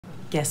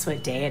Guess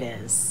what day it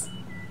is?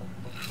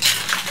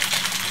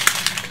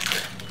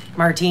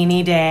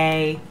 Martini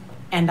day,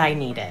 and I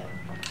need it.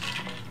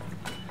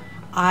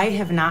 I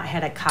have not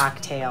had a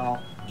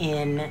cocktail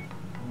in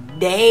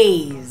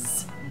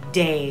days,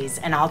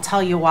 and I'll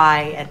tell you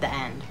why at the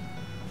end.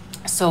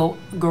 So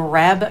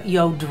grab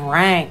your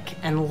drink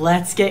and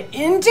let's get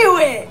into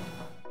it.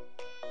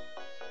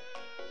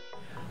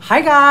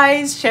 Hi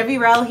guys, Chevy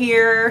Rell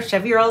here,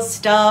 Chevy Rell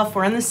Stuff.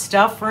 We're in the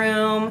stuff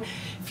room.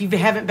 If you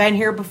haven't been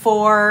here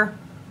before,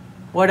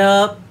 what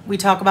up? We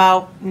talk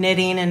about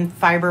knitting and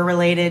fiber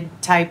related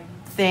type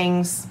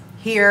things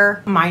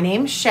here. My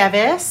name's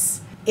Chevis.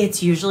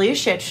 It's usually a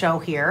shit show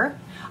here.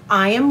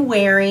 I am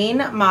wearing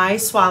my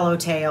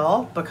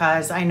Swallowtail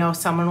because I know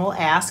someone will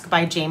ask,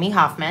 by Jamie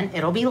Hoffman.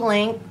 It'll be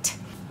linked.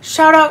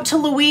 Shout out to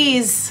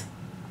Louise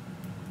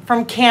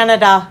from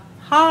Canada.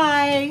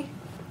 Hi.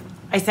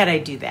 I said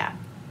I'd do that.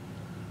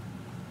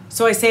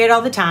 So I say it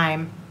all the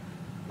time.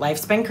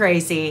 Life's been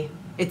crazy.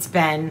 It's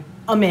been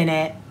a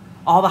minute.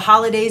 All the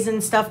holidays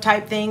and stuff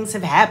type things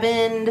have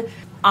happened.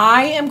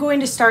 I am going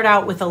to start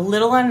out with a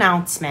little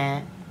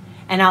announcement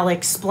and I'll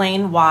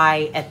explain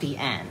why at the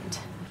end.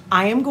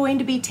 I am going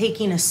to be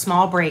taking a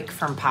small break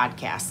from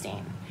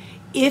podcasting.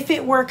 If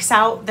it works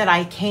out that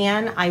I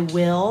can, I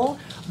will,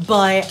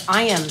 but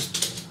I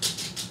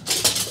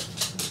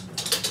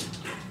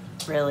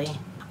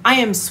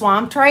am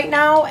swamped right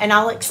now, and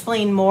I'll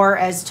explain more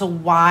as to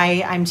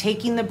why I'm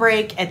taking the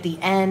break at the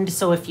end.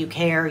 So if you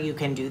care, you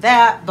can do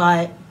that,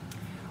 but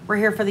we're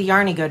here for the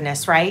yarny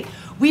goodness, right?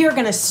 We are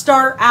gonna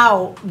start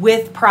out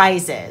with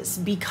prizes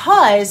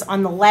because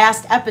on the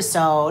last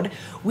episode,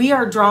 we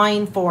are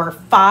drawing for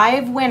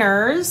 5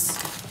 winners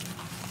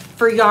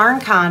for yarn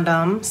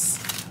condoms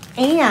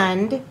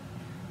and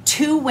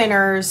 2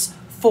 winners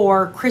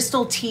for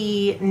Crystal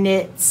T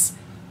Knits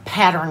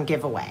pattern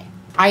giveaway.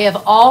 I have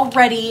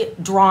already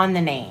drawn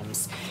the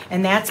names,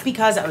 and that's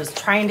because I was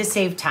trying to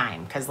save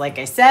time because, like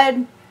I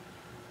said,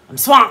 I'm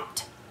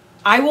swamped.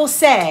 I will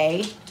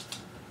say,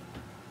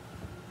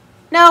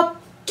 nope.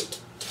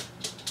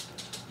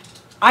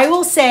 I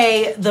will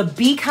say the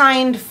Be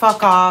Kind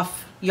Fuck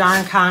Off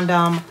yarn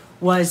condom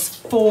was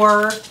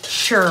for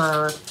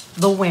sure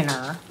the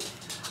winner.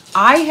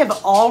 I have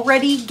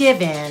already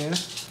given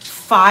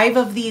 5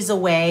 of these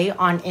away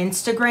on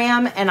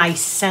Instagram, and I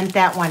sent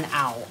that one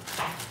out.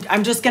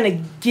 I'm just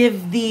gonna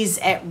give these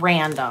at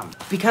random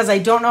because I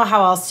don't know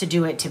how else to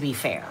do it, to be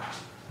fair.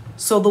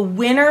 So the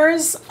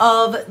winners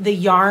of the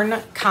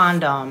yarn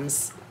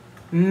condoms,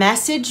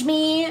 message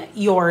me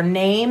your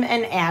name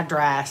and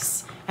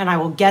address and I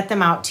will get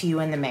them out to you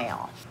in the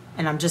mail.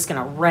 And I'm just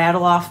gonna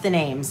rattle off the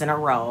names in a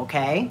row,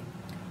 okay?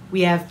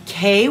 We have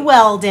Kay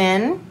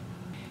Weldon,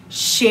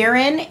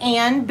 Sharon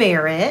Ann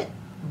Barrett,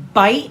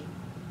 Bite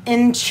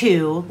and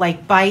Chew,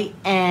 like Bite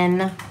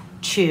and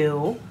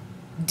Chew,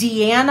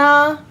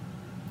 Deanna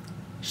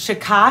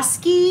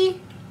Shikoski,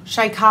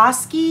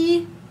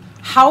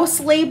 House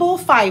Label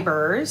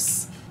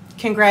Fibers.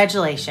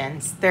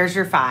 Congratulations, there's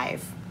your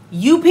 5.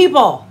 You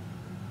people,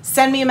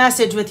 send me a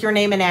message with your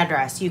name and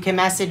address. You can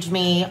message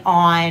me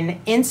on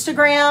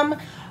Instagram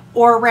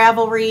or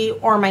Ravelry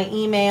or my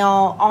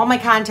email. All my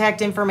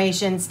contact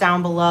information's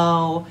down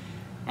below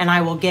and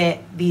I will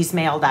get these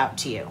mailed out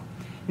to you.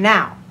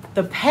 Now,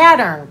 the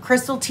pattern,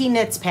 Crystal T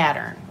Knits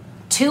pattern.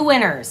 2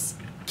 winners.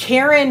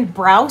 Karen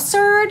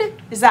Broussard,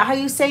 is that how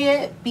you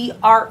say it?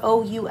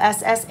 Broussard.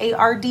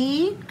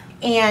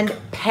 And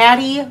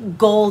Patty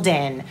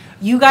Golden.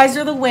 You guys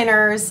are the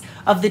winners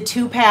of the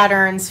 2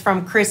 patterns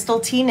from Crystal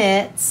T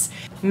Knits.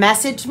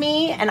 Message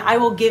me and I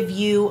will give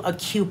you a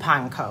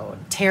coupon code.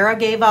 Tara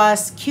gave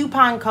us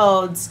coupon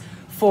codes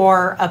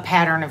for a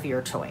pattern of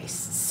your choice.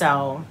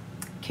 So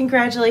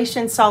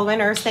congratulations to all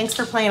winners. Thanks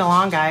for playing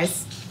along,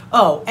 guys.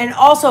 Oh, and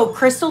also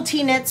Crystal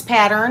T Knits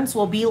patterns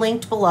will be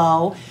linked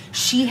below.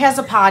 She has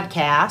a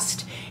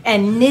podcast,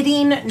 and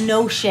Knitting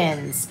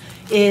Notions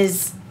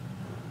is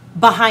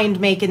behind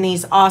making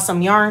these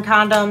awesome yarn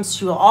condoms.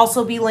 She will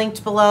also be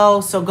linked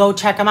below, so go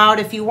check them out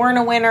if you weren't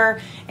a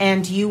winner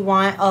and you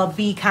want a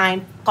Be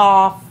Kind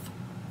Off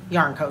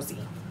yarn cozy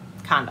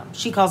condom.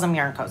 She calls them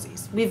yarn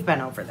cozies. We've been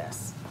over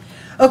this.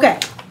 Okay,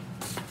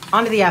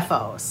 on to the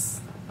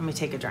FOs. Let me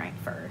take a drink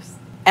first.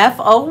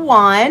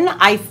 FO1,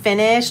 I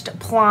finished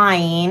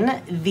plying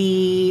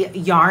the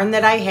yarn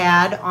that I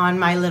had on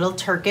my little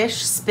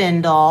Turkish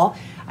spindle.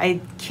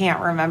 I can't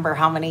remember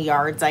how many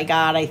yards I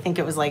got. I think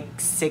it was like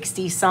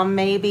 60 some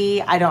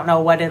maybe. I don't know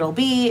what it'll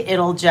be.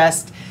 It'll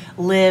just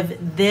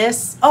live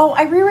this. Oh,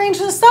 I rearranged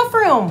the stuff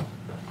room.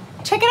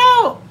 Check it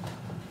out.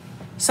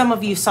 Some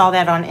of you saw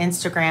that on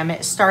Instagram.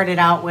 It started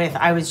out with,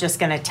 I was just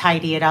gonna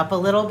tidy it up a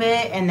little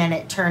bit and then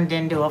it turned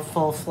into a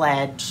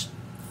full-fledged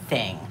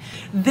thing.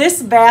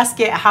 This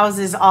basket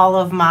houses all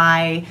of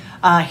my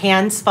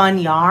hand spun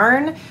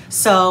yarn,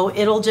 so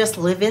it'll just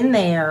live in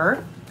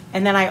there.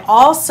 And then I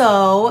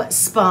also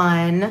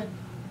spun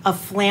a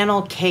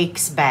Flannel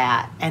Cakes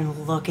bat,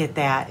 and look at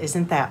that.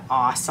 Isn't that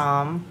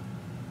awesome?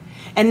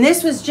 And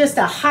this was just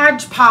a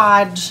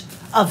hodgepodge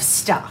of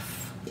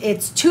stuff.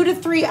 It's 2 to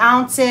 3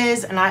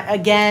 ounces. And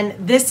again,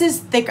 this is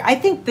thick. I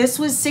think this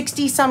was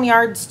 60 some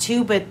yards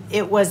too, but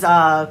it was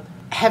a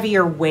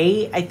heavier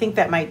weight. I think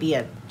that might be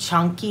a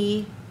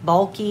chunky,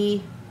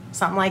 bulky,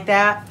 something like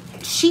that.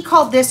 She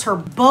called this her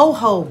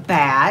boho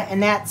bat,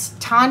 and that's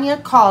Tanya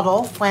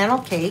Caudle Flannel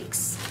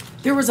Cakes.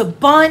 There was a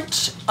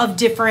bunch of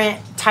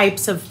different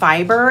types of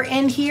fiber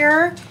in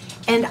here,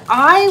 and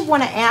I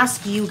want to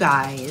ask you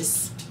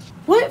guys,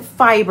 what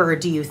fiber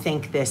do you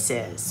think this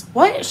is?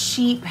 What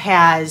sheep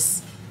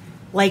has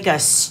like a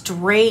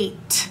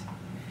straight,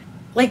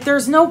 like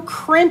there's no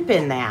crimp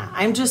in that?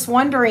 I'm just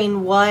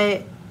wondering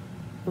what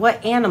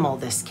animal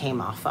this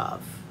came off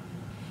of.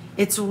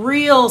 It's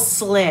real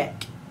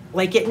slick.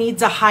 Like it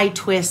needs a high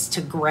twist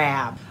to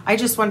grab. I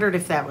just wondered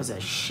if that was a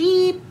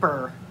sheep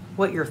or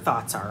what your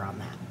thoughts are on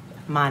that.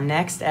 My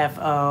next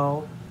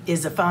FO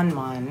is a fun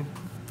one.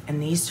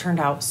 And these turned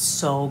out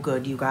so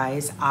good, you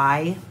guys.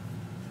 I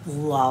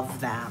love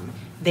them.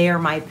 They are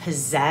my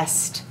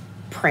possessed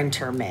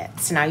printer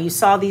mitts. Now you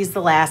saw these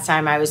the last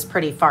time. I was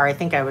pretty far. I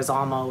think I was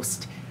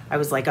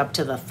like up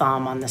to the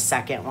thumb on the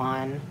second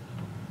one.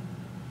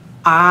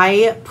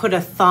 I put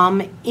a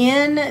thumb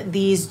in.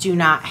 These do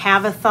not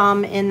have a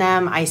thumb in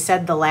them. I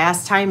said the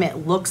last time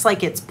it looks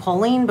like it's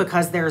pulling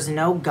because there's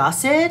no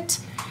gusset.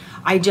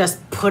 I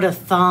just put a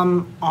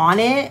thumb on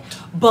it,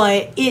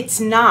 but it's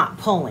not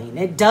pulling.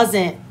 It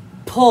doesn't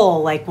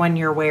pull like when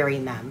you're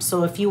wearing them.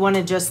 So if you want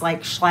to just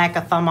like schlack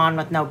a thumb on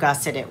with no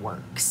gusset, it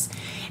works.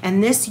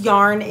 And this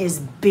yarn is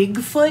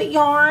Bigfoot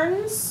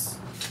yarns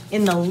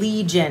in the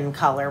Legion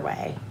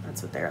colorway.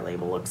 That's what their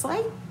label looks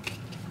like.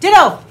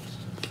 Ditto.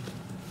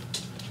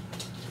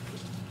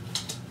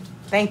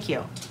 Thank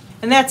you.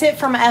 And that's it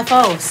from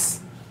FOs.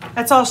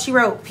 That's all she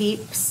wrote,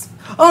 peeps.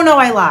 Oh no,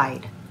 I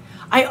lied.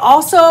 I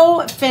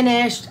also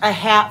finished a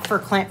hat for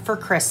Clint for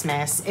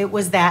Christmas. It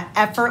was that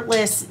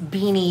Effortless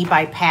Beanie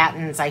by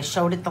Patons. I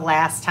showed it the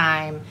last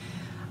time.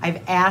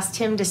 I've asked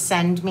him to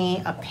send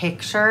me a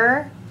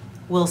picture.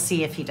 We'll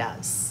see if he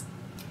does.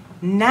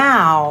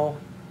 Now,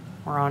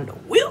 we're on to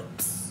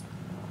whips.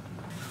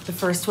 The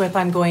first whip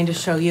I'm going to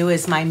show you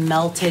is my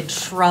Melted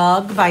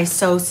Shrug by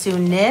So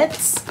Soon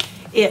Knits.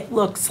 It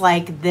looks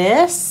like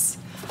this.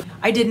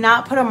 I did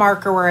not put a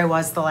marker where I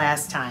was the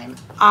last time.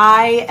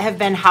 I have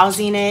been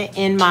housing it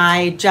in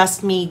my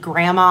Just Me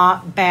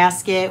Gramma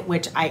basket,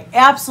 which I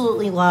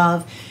absolutely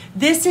love.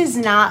 This is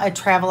not a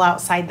travel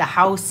outside the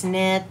house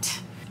knit.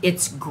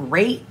 It's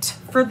great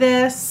for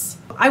this.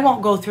 I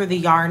won't go through the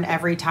yarn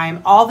every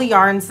time. All the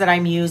yarns that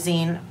I'm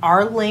using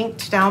are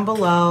linked down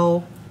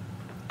below.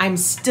 I'm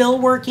still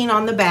working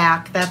on the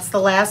back. That's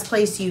the last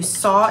place you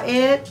saw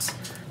it.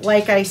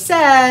 Like I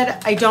said,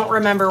 I don't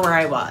remember where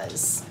I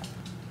was.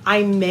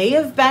 I may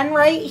have been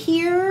right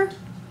here,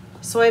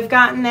 so I've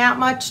gotten that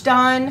much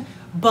done,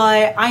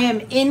 but I am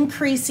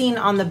increasing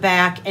on the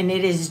back, and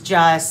it is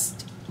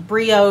just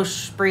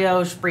brioche,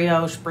 brioche,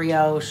 brioche,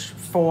 brioche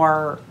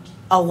for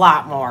a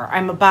lot more.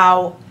 I'm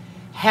about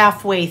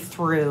halfway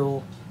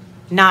through,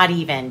 not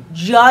even,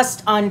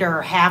 just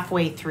under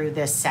halfway through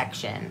this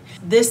section.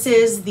 This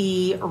is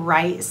the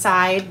right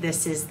side,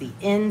 this is the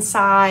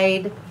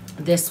inside.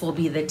 This will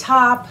be the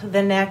top,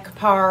 the neck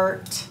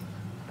part.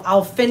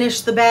 I'll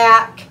finish the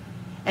back,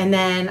 and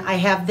then I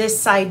have this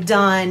side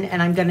done,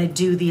 and I'm gonna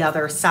do the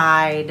other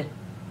side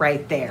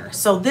right there.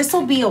 So this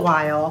will be a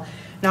while.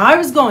 Now I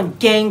was going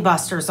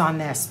gangbusters on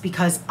this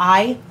because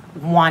I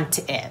want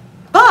it,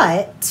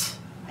 but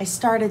I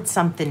started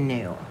something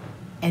new,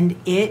 and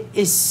it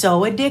is so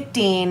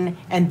addicting,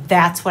 and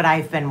that's what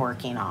I've been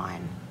working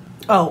on.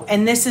 Oh,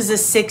 and this is a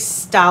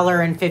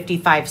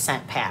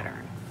 $6.55 pattern.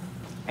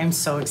 I'm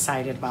so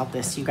excited about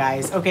this, you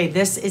guys. Okay,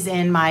 this is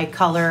in my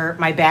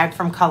bag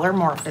from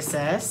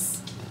Color-Morphosis.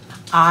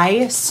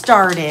 I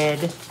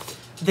started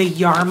the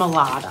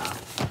Yarmalada.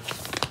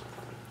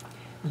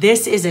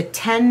 This is a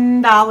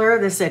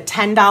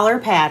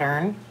 $10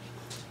 pattern.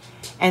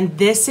 And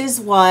this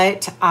is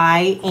what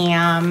I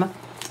am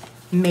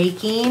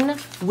making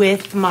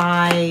with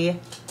my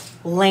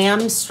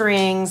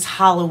Lambstrings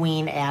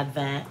Halloween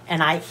Advent.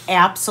 And I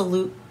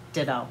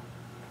ditto.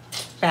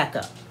 Back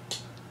up.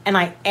 And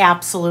I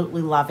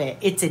absolutely love it.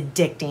 It's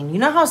addicting. You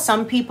know how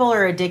some people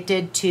are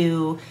addicted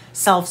to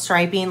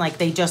self-striping, like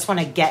they just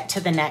want to get to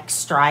the next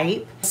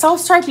stripe?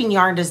 Self-striping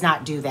yarn does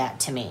not do that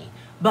to me.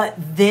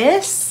 But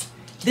this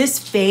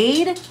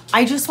fade,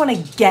 I just want to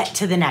get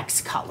to the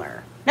next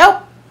color.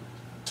 Nope.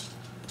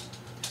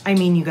 I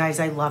mean, you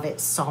guys, I love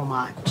it so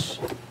much.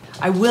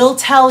 I will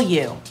tell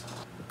you,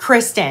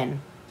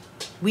 Kristen,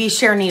 we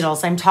share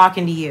needles. I'm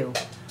talking to you.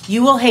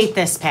 You will hate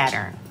this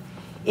pattern.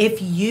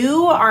 If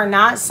you are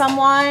not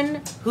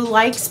someone who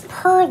likes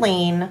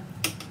purling,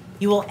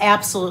 you will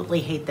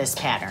absolutely hate this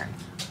pattern.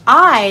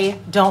 I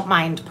don't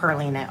mind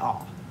purling at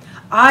all.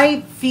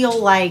 I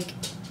feel like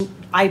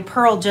I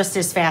purl just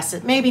as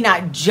fast, maybe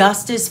not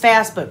just as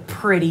fast, but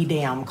pretty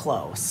damn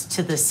close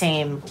to the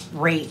same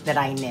rate that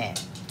I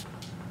knit.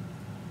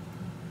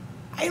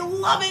 I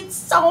love it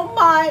so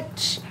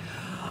much.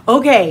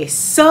 Okay,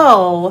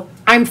 so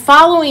I'm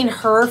following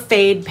her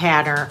fade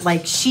pattern.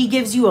 Like, she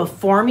gives you a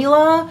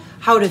formula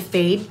how to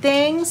fade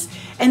things.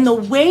 And the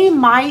way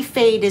my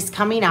fade is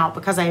coming out,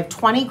 because I have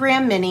 20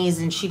 gram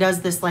minis and she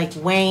does this like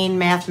Wayne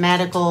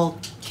mathematical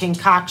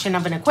concoction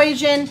of an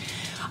equation,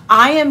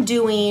 I am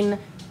doing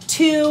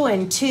 2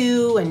 and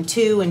 2 and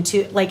 2 and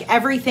 2, like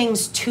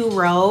everything's 2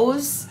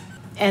 rows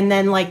and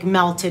then like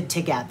melted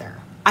together.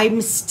 I'm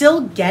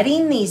still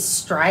getting these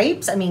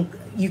stripes. I mean,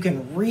 you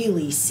can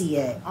really see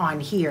it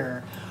on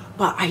here,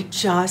 but I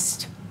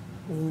just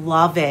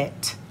love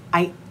it.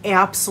 I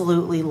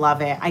absolutely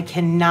love it. I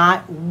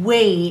cannot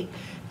wait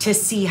to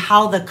see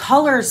how the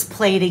colors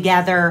play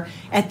together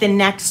at the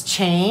next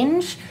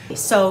change.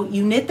 So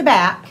you knit the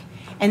back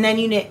and then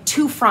you knit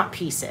 2 front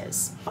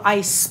pieces.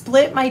 I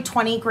split my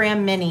 20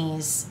 gram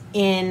minis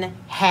in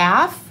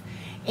half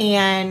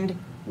and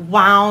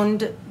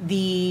wound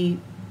the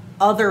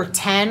other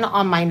 10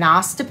 on my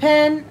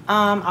Nostipin.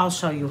 I'll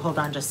show you, hold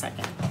on just a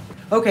second.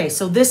 Okay,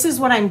 so this is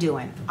what I'm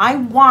doing. I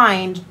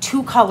wind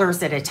 2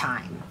 colors at a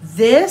time.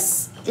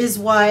 This is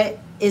what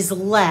is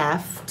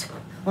left.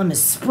 Let me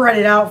spread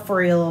it out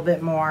for you a little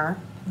bit more.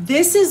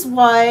 This is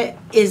what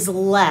is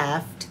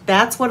left.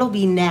 That's what'll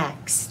be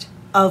next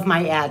of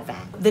my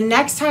advent. The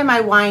next time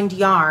I wind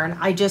yarn,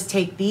 I just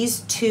take these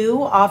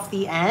 2 off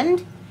the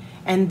end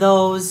and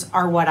those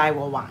are what I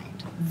will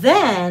wind.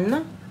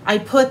 Then I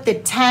put the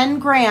 10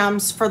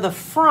 grams for the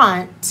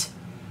front.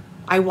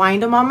 I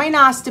wind them on my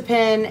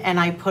Nostipin and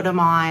I put them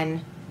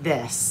on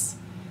this.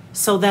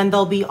 So then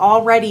they'll be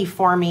all ready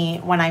for me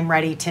when I'm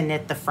ready to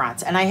knit the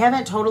fronts. And I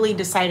haven't totally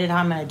decided how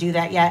I'm gonna do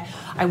that yet.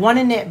 I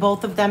wanna knit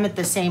both of them at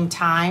the same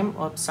time.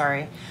 Oops,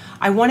 sorry.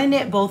 I wanna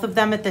knit both of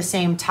them at the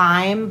same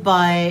time,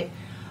 but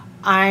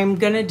I'm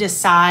gonna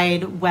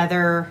decide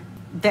whether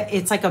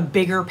it's like a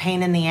bigger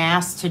pain in the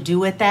ass to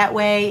do it that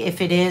way. If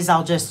it is,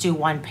 I'll just do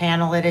 1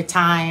 panel at a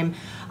time.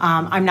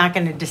 I'm not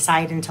going to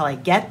decide until I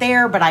get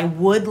there, but I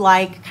would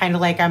like, kind of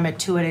like I'm a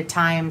 2 at a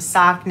time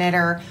sock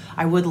knitter,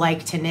 I would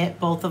like to knit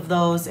both of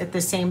those at the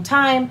same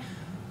time.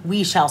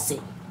 We shall see.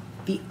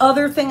 The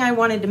other thing I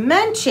wanted to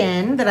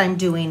mention that I'm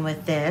doing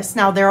with this,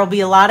 now there will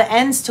be a lot of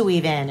ends to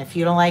weave in. If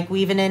you don't like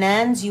weaving in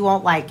ends, you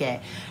won't like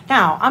it.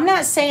 Now, I'm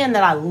not saying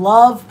that I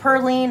love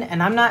purling,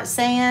 and I'm not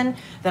saying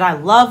that I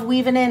love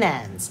weaving in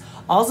ends.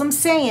 All I'm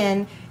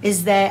saying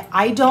is that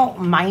I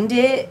don't mind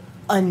it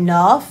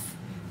enough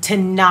to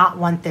not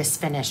want this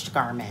finished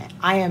garment.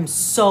 I am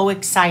so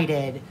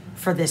excited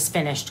for this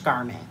finished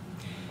garment.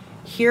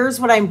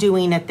 Here's what I'm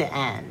doing at the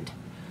end.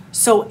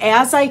 So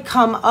as I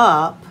come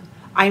up,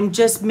 I'm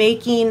just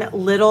making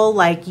little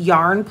like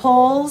yarn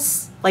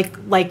pulls,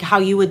 like how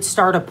you would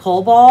start a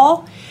pull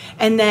ball,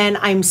 and then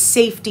I'm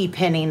safety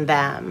pinning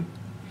them.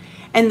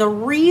 And the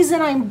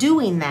reason I'm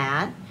doing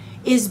that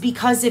is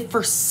because if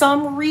for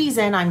some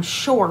reason I'm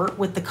short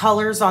with the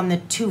colors on the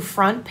 2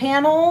 front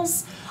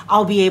panels,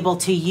 I'll be able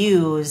to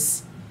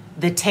use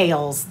the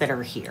tails that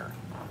are here.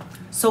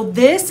 So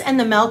this and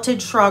the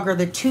melted shrug are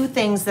the 2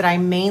 things that I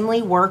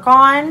mainly work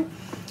on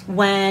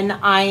when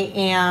I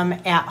am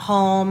at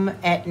home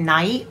at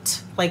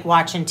night, like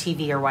watching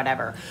TV or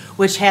whatever,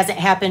 which hasn't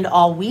happened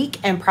all week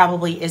and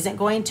probably isn't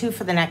going to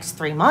for the next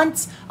 3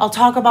 months. I'll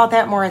talk about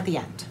that more at the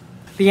end.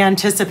 The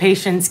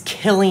anticipation's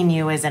killing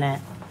you, isn't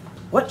it?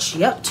 What's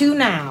she up to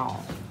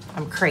now?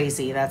 I'm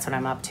crazy, that's what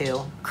I'm up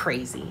to,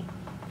 crazy.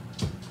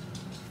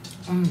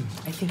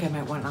 I think I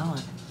might want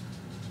olive.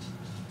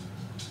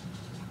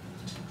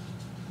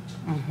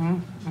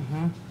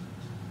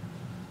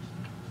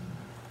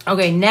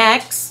 Okay,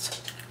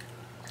 next,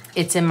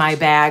 it's in my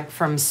bag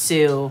from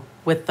Sue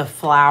with the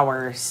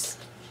flowers.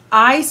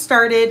 I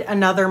started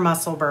another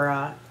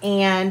Musselburgh,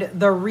 and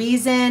the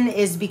reason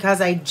is because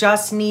I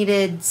just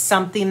needed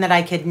something that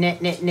I could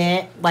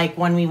knit, like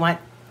when we went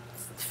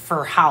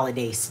for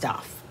holiday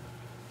stuff.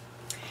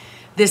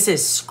 This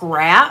is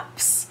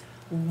Scraps.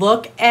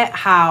 Look at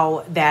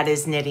how that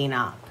is knitting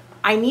up.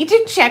 I need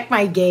to check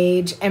my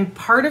gauge, and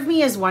part of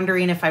me is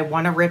wondering if I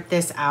want to rip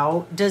this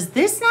out. Does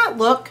this not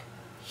look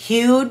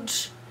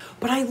huge?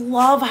 But I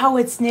love how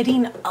it's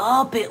knitting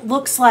up. It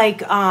looks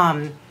like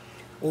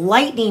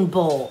lightning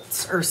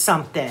bolts or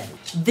something.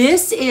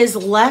 This is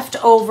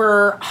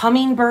leftover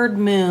Hummingbird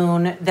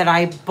Moon that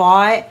I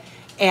bought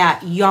at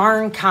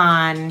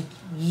YarnCon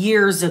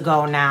years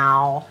ago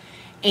now.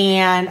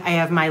 And I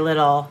have my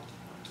little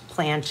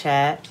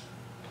planchette,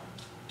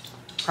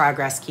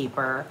 progress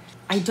keeper.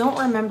 I don't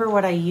remember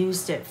what I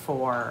used it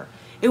for.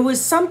 It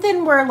was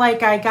something where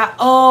like I got,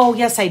 oh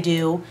yes I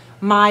do,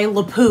 my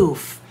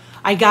lapoof.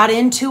 I got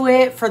into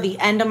it for the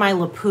end of my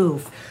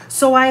lapoof.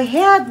 So I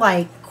had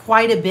like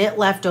quite a bit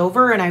left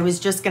over and I was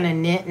just gonna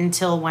knit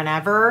until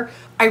whenever.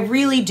 I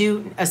really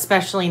do,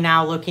 especially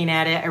now looking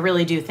at it, I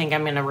really do think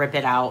I'm gonna rip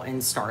it out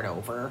and start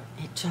over.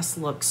 It just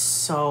looks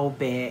so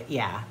big.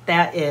 Yeah,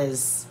 that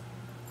is,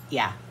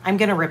 yeah, I'm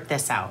gonna rip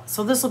this out.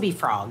 So this will be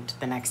frogged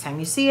the next time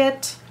you see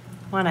it.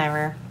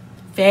 Whatever.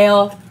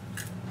 Fail.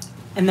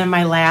 And then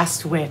my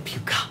last whip, you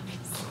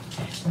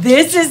guys.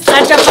 This is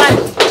such a fun.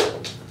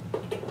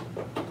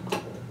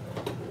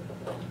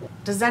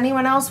 Does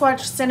anyone else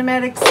watch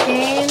Cinematic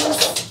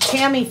Skeins?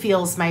 Tammy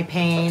feels my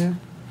pain.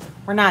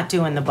 We're not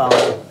doing the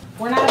bone.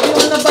 We're not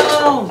doing the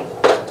bone.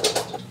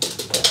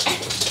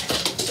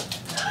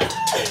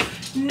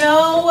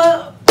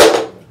 No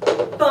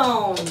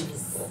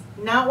bones.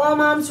 Not while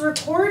Mom's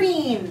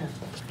recording.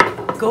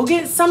 Go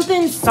get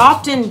something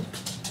soft and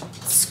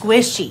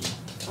squishy.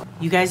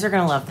 You guys are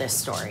gonna love this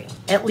story.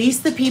 At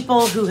least the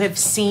people who have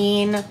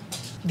seen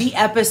the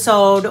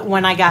episode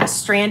when I got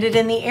stranded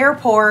in the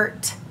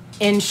airport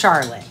in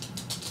Charlotte.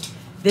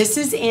 This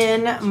is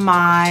in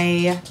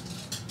my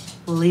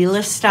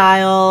Lila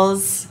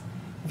Styles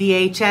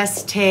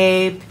VHS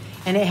tape,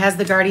 and it has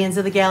the Guardians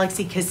of the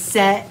Galaxy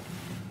cassette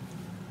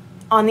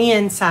on the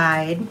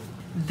inside.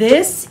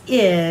 This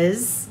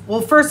is,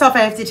 well, first off, I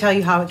have to tell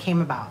you how it came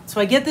about. So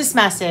I get this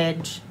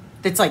message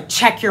that's like,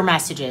 check your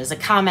messages, a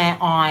comment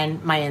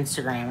on my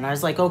Instagram. And I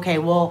was like, okay,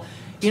 well,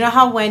 you know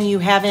how when you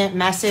haven't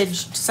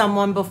messaged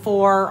someone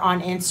before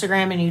on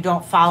Instagram and you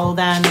don't follow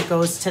them, it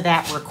goes to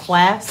that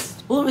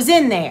request? Well, it was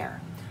in there.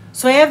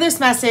 So I have this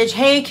message,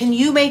 hey, can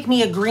you make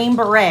me a green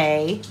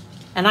beret?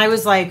 And I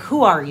was like,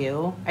 who are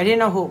you? I didn't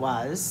know who it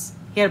was.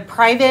 He had a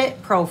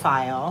private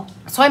profile.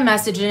 So I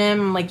messaged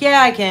him, I'm like,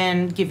 yeah, I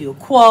can give you a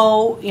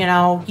quote. You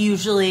know,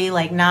 usually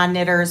like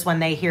non-knitters, when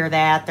they hear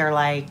that, they're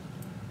like,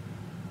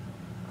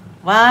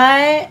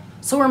 what?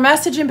 So we're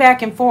messaging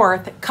back and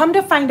forth. Come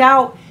to find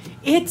out,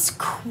 it's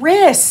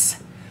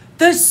Chris,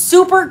 the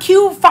super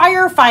cute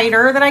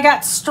firefighter that I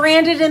got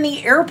stranded in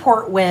the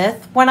airport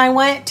with when I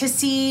went to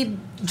see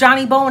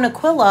Johnny Bo and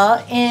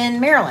Aquila in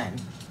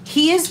Maryland.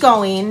 He is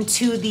going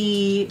to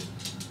the,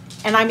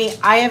 and I mean,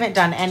 I haven't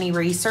done any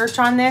research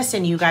on this,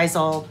 and you guys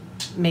will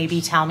maybe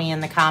tell me in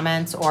the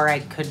comments, or I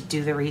could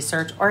do the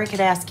research, or I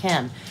could ask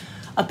him.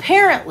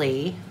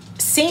 Apparently,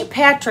 St.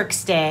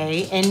 Patrick's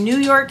Day in New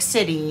York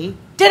City,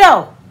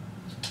 ditto.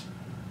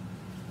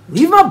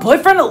 Leave my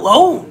boyfriend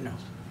alone.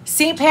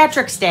 St.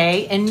 Patrick's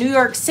Day in New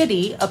York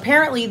City,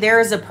 apparently there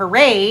is a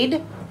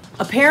parade.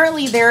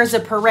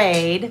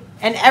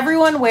 And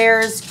everyone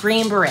wears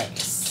green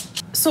berets.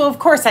 So of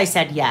course I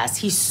said yes.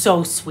 He's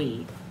so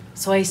sweet.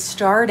 So I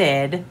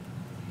started.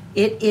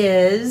 It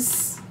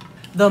is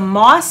the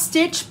Moss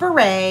Stitch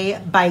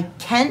Beret by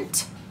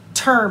Kent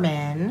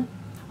Turman.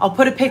 I'll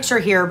put a picture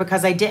here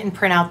because I didn't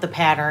print out the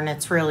pattern.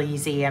 It's real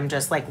easy. I'm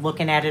just like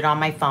looking at it on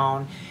my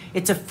phone.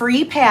 It's a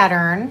free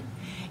pattern,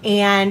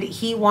 and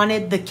he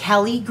wanted the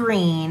Kelly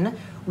green,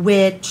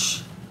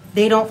 which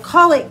they don't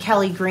call it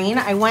Kelly green.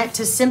 I went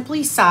to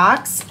Simply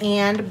Socks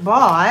and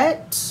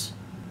bought,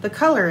 the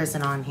color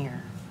isn't on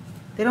here.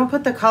 They don't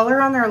put the color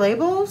on their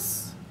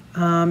labels?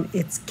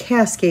 It's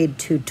Cascade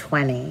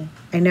 220.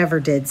 I never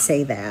did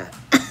say that.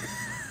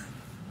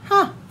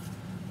 Huh.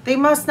 They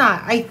must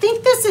not. I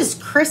think this is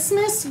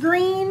Christmas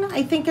green,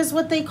 I think is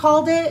what they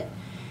called it.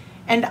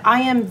 And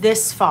I am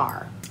this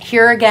far.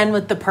 Here again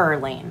with the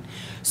purling.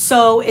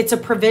 So it's a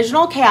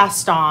provisional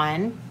cast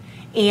on,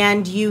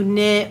 and you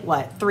knit,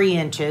 what, 3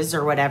 inches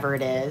or whatever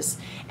it is.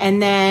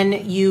 And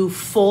then you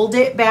fold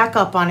it back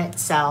up on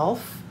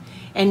itself,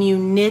 and you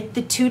knit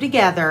the two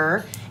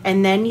together.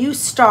 And then you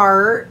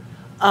start,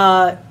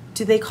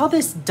 do they call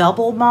this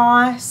double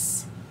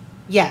moss?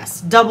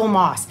 Yes, double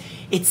moss.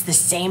 It's the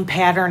same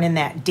pattern in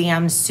that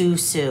damn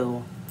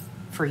Susu,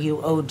 for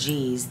you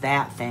OGs,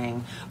 that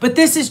thing. But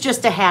this is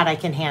just a hat, I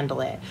can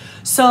handle it.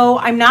 So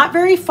I'm not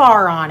very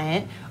far on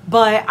it,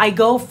 but I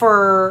go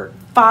for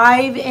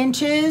 5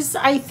 inches,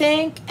 I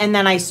think, and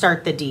then I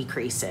start the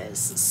decreases.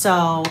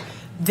 So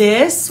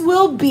this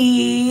will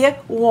be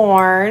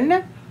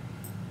worn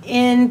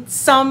in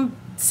some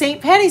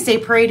St. Patty's Day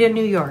parade in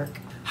New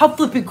York. How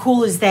flippin'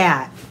 cool is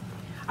that?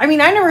 I mean,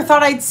 I never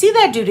thought I'd see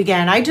that dude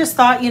again. I just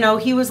thought, you know,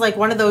 he was like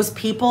one of those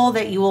people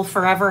that you will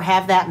forever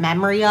have that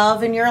memory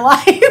of in your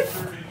life.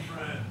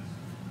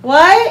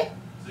 What?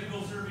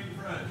 Single serving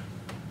friends.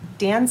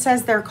 Dan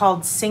says they're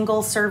called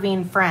single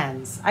serving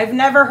friends. I've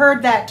never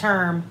heard that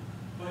term.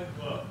 Fight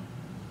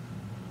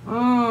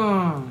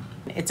Club.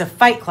 It's a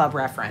Fight Club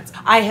reference.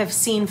 I have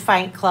seen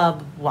Fight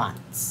Club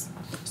once,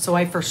 so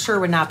I for sure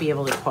would not be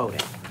able to quote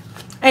it.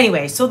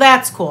 Anyway, so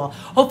that's cool.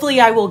 Hopefully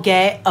I will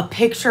get a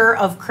picture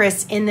of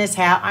Chris in this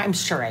hat. I'm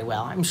sure I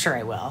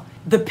will.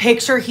 The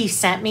picture he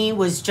sent me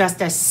was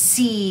just a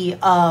sea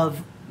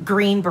of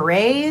green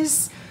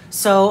berets.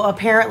 So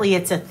apparently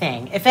it's a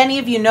thing. If any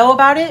of you know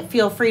about it,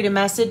 feel free to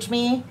message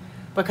me,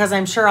 because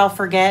I'm sure I'll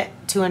forget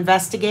to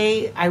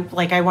investigate.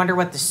 I wonder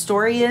what the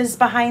story is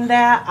behind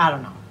that. I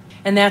don't know.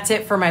 And that's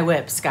it for my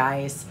whips,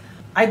 guys.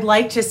 I'd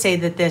like to say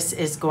that this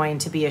is going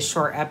to be a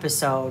short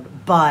episode,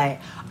 but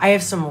I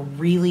have some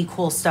really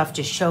cool stuff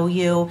to show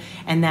you,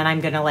 and then I'm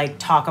going to like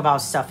talk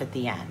about stuff at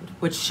the end,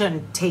 which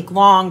shouldn't take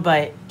long,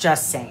 but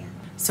just saying.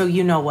 So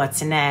you know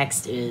what's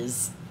next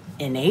is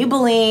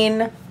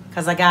enabling,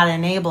 because I got to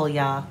enable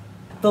ya.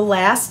 The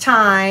last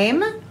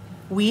time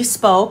we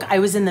spoke, I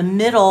was in the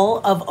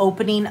middle of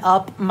opening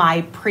up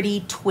my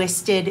Pretty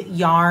Twisted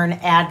Yarn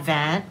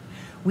Advent.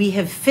 We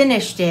have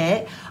finished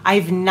it.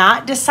 I've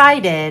not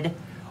decided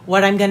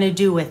what I'm going to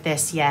do with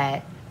this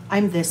yet.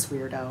 I'm this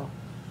weirdo.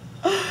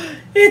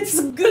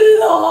 It's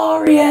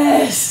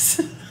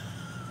glorious.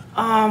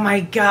 Oh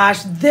my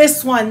gosh,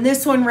 this one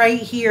right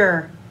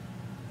here.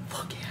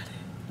 Look at it.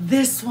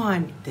 This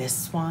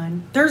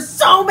one. There's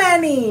so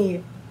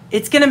many.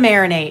 It's gonna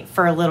marinate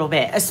for a little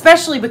bit,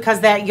 especially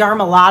because that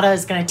Yarmalada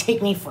is gonna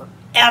take me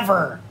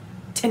forever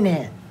to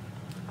knit.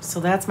 So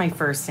that's my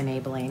first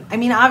enabling. I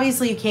mean,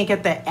 obviously you can't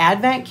get the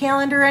advent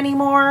calendar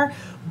anymore,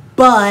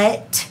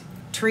 but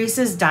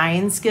Teresa's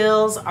dyeing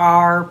skills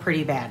are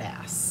pretty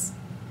badass.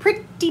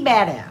 Pretty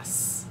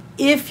badass.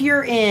 If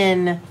you're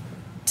in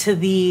to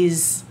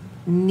these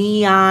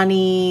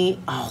neon-y,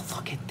 oh,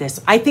 look at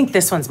this. I think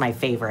this one's my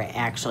favorite,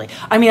 actually.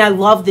 I mean, I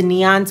love the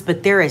neons,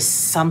 but there is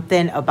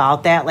something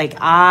about that. Like,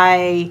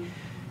 I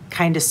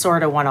kind of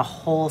sort of want a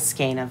whole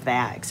skein of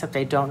that, except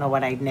I don't know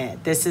what I'd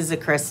knit. This is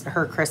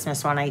her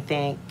Christmas one, I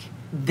think.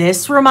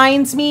 This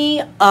reminds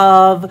me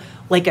of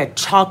like a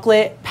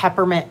chocolate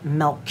peppermint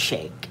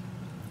milkshake.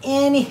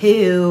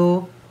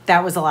 Anywho,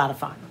 that was a lot of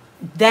fun.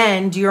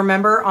 Then, do you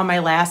remember on my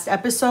last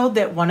episode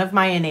that one of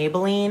my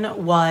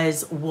enabling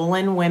was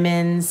Woolen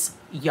Women's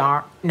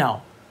Yarn?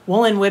 No,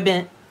 Woolen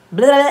Women.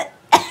 Blah.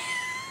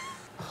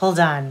 Hold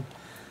on.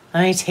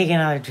 Let me take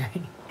another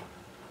drink.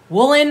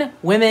 Woolen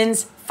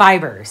Women's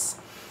Fibres.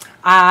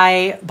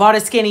 I bought a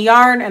skein of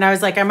yarn and I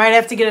was like, I might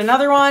have to get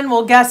another one.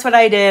 Well, guess what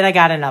I did? I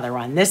got another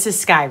one. This is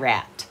Sky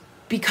Rat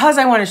because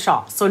I want a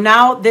shawl. So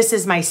now this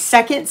is my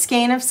second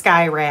skein of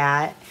Sky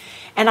Rat.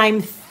 And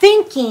I'm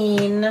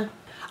thinking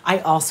I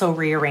also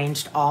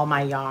rearranged all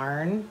my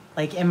yarn,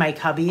 like in my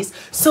cubbies.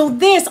 So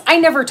this, I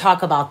never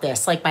talk about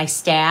this, like my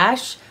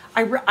stash.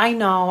 I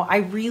know, I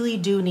really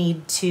do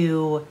need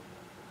to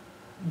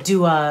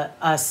do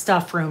a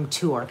stuff room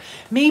tour.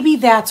 Maybe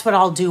that's what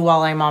I'll do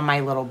while I'm on my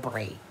little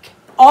break.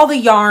 All the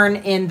yarn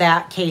in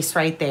that case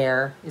right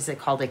there, is it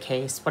called a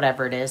case?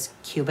 Whatever it is,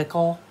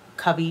 cubicle,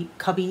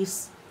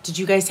 cubbies. Did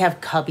you guys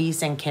have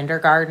cubbies in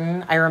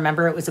kindergarten? I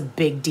remember it was a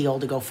big deal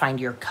to go find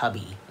your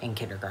cubby in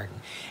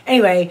kindergarten.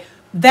 Anyway,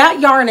 that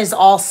yarn is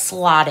all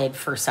slotted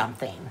for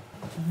something.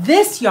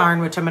 This yarn,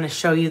 which I'm going to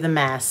show you the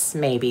mess,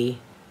 maybe.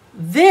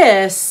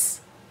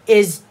 This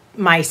is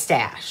my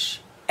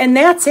stash. And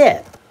that's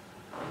it.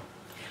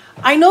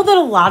 I know that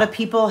a lot of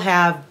people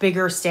have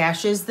bigger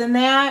stashes than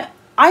that.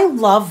 I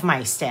love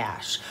my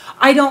stash.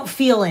 I don't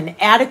feel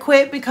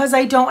inadequate because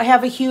I don't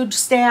have a huge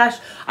stash.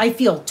 I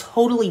feel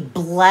totally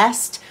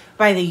blessed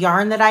by the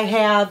yarn that I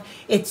have.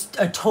 It's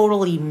a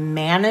totally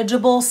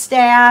manageable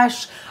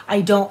stash.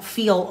 I don't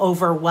feel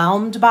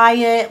overwhelmed by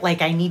it,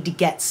 like I need to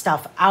get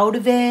stuff out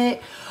of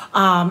it.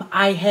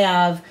 I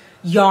have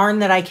yarn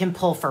that I can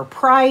pull for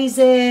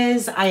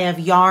prizes. I have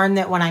yarn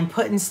that when I'm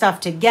putting stuff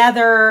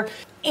together,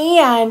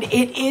 and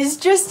it is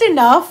just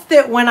enough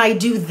that when I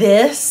do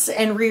this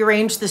and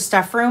rearrange the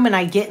stuff room and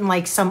I get in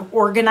like some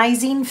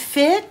organizing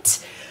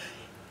fit,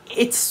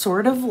 it's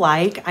sort of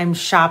like I'm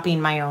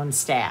shopping my own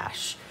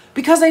stash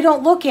because I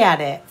don't look at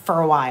it for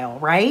a while,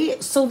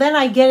 right? So then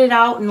I get it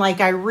out and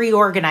like I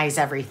reorganize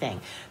everything.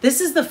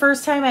 This is the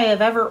first time I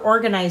have ever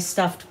organized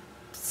stuff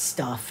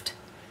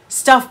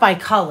by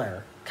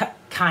color,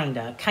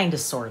 kinda,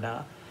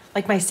 sorta.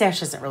 Like my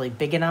stash isn't really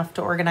big enough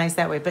to organize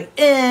that way, but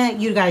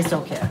you guys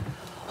don't care.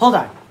 Hold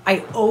on.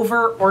 I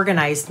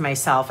over-organized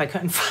myself. I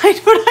couldn't find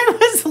what I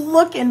was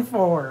looking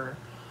for.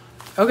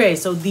 Okay,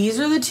 so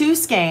these are the two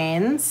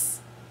skeins.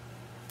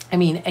 I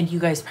mean, and you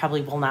guys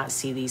probably will not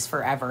see these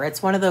forever.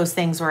 It's one of those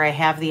things where I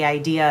have the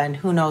idea and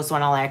who knows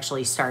when I'll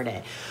actually start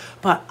it.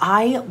 But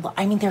I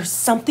mean, there's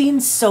something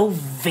so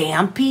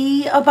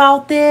vampy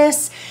about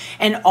this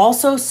and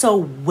also so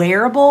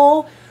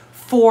wearable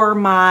for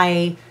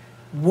my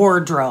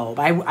wardrobe.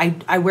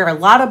 I wear a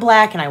lot of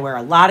black and I wear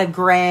a lot of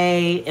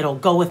gray. It'll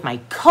go with my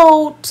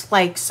coat,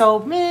 like, so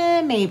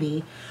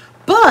maybe.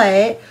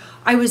 But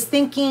I was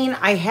thinking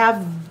I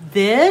have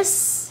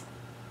this.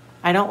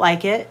 I don't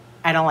like it.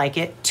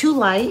 Too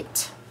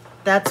light.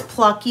 That's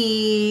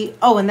plucky.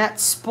 Oh, and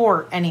that's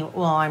sport.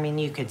 Well, I mean,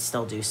 you could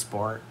still do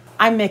sport.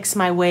 I mix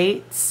my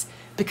weights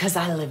because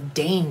I live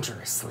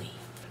dangerously.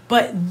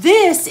 But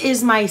this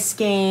is my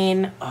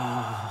skein.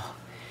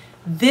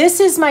 This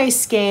is my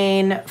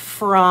skein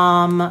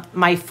from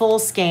my full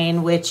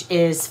skein, which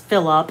is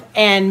Philip.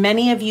 And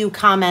many of you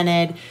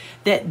commented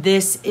that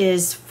this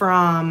is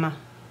from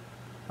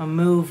a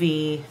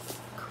movie.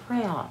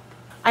 Crap.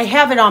 I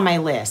have it on my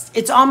list.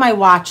 It's on my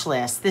watch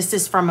list. This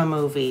is from a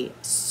movie.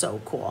 So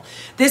cool.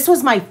 This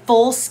was my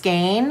full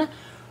skein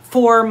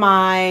for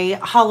my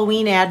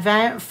Halloween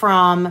Advent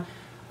from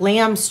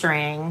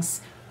Lambstrings.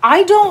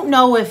 I don't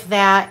know if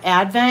that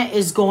Advent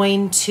is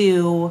going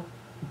to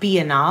be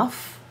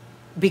enough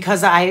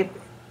because I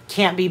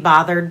can't be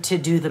bothered to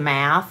do the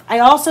math. I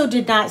also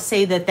did not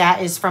say that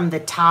that is from the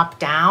top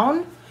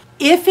down.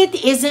 If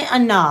it isn't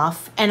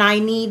enough and I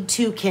need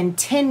to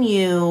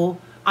continue,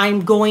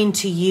 I'm going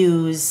to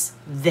use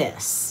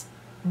this.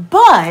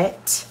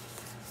 But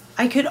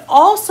I could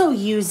also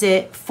use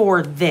it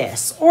for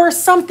this or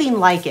something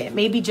like it.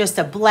 Maybe just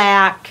a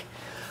black,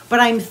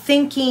 but I'm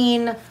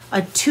thinking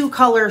a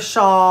 2-color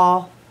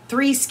shawl,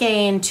 3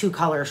 skein,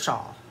 2-color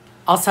shawl.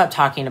 I'll stop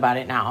talking about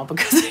it now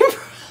because I'm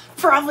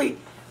probably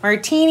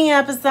Martini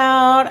episode.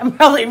 I'm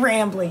probably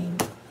rambling.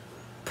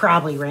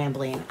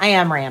 I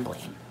am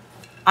rambling.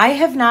 I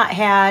have not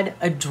had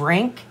a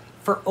drink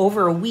for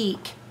over a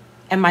week,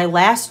 and my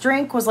last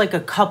drink was like a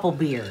couple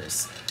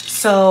beers.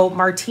 So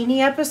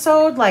Martini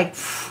episode, like,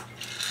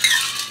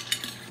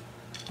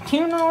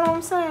 you know what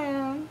I'm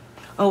saying?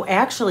 Oh,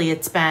 actually,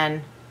 it's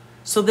been,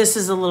 so this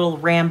is a little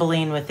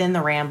rambling within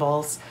the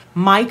rambles.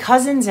 My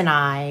cousins and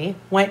I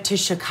went to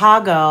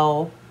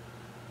Chicago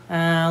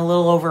a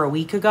little over a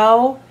week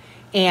ago,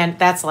 and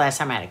that's the last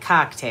time I had a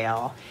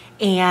cocktail,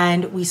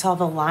 and we saw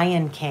The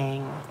Lion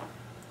King.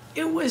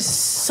 It was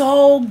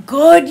so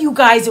good, you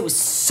guys. It was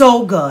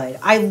so good.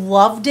 I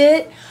loved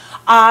it.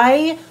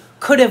 I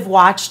could have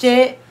watched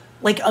it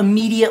like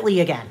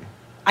immediately again.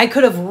 I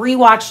could have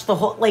rewatched the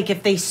whole, like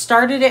if they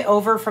started it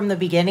over from the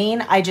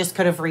beginning, I just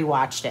could have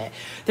rewatched it.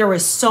 There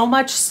was so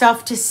much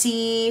stuff to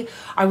see.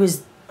 It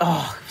was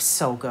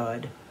so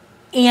good.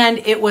 And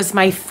it was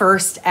my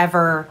first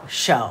ever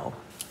show.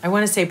 I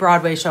want to say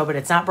Broadway show, but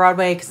it's not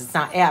Broadway because it's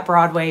not at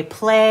Broadway.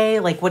 Play,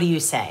 like what do you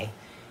say?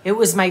 It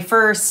was my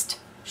first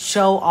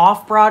show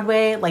off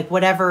Broadway, like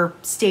whatever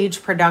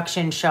stage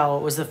production show.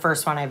 It was the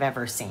first one I've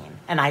ever seen,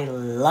 and I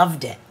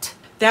loved it.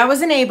 That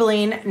was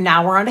enabling.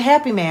 Now we're on to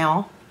Happy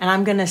Mail, and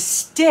I'm gonna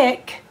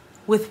stick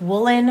with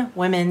Woolen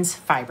women's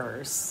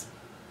fibers.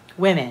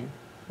 Woolen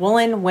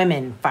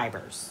women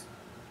fibers,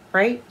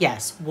 right?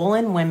 Yes,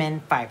 Woolen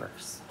women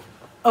fibers.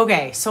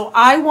 Okay, so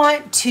I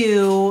want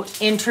to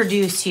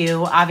introduce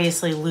you,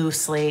 obviously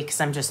loosely,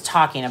 because I'm just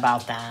talking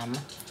about them,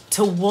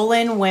 to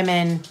Woolen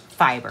women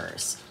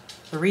fibers.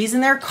 The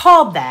reason they're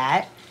called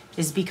that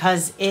is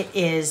because it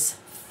is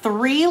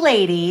 3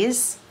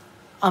 ladies,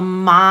 a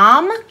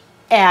mom,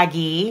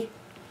 Aggie,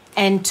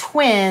 and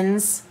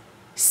twins,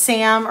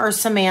 Sam or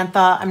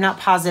Samantha. I'm not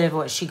positive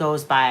what she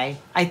goes by.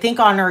 I think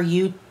on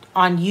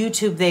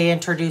YouTube they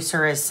introduce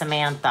her as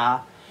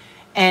Samantha,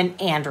 and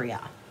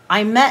Andrea.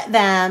 I met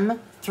them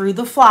through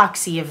the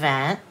Floxy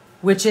event,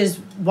 which is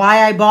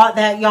why I bought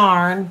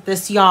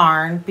this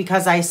yarn,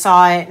 because I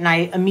saw it and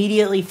I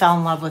immediately fell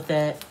in love with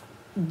it.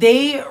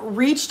 They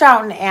reached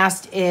out and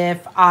asked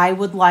if I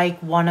would like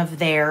one of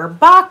their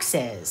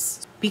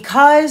boxes.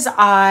 Because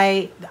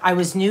I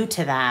was new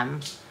to them,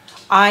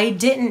 I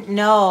didn't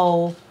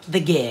know the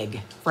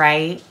gig,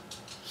 right?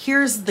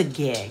 Here's the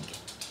gig,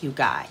 you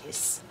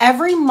guys.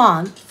 Every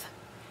month,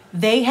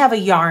 they have a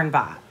yarn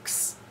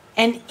box.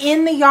 And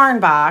in the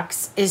yarn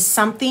box is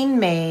something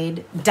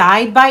made,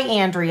 dyed by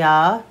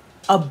Andrea,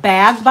 a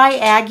bag by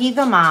Aggie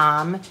the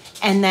mom,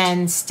 and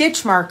then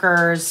stitch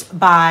markers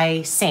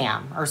by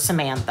Sam or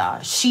Samantha.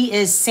 She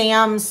is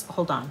Sam's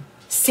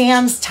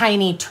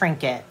Tiny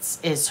Trinkets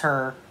is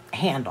her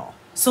handle.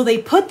 So they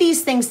put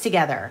these things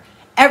together.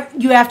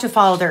 You have to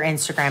follow their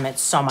Instagram.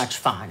 It's so much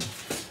fun.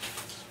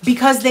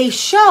 Because they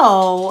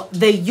show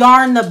the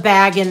yarn, the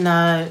bag, and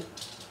the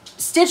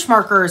stitch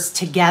markers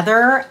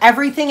together.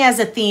 Everything has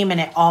a theme and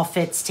it all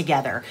fits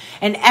together.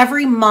 And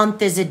every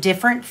month is a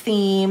different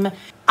theme.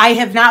 I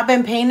have not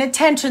been paying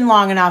attention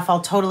long enough.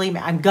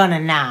 I'm gonna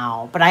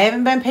now, but I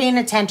haven't been paying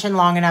attention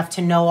long enough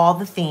to know all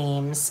the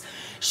themes.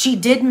 She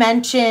did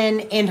mention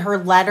in her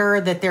letter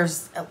that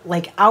there's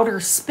like outer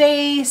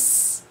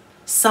space,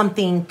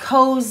 something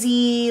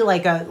cozy,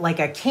 like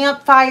a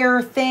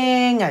campfire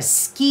thing, a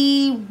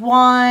ski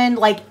one,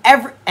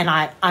 and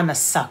I'm a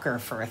sucker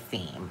for a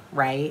theme,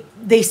 right?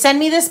 They send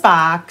me this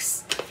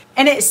box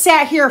and it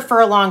sat here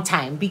for a long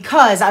time,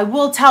 because I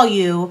will tell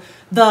you,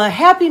 the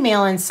Happy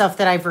Mail and stuff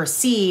that I've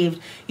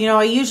received,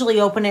 I usually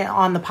open it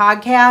on the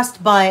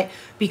podcast, but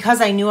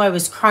because I knew I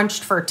was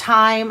crunched for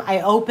time,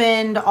 I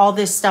opened all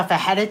this stuff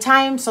ahead of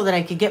time so that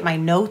I could get my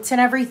notes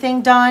and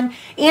everything done.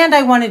 And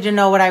I wanted to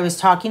know what I was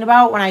talking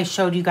about when I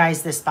showed you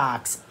guys this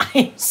box.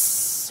 I'm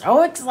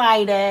so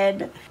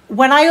excited.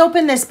 When I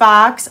opened this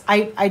box,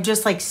 I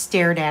just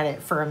stared at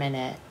it for a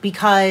minute,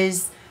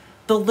 because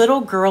the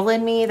little girl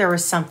in me, there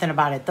was something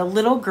about it. The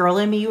little girl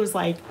in me was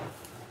like,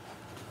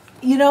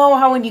 you know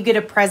how when you get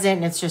a present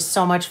and it's just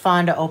so much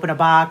fun to open a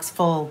box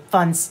full of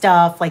fun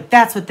stuff?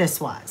 That's what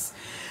this was.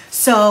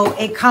 So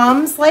it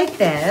comes like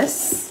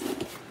this.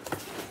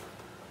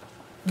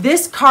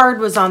 This card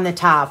was on the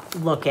top.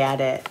 Look at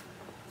it.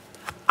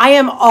 I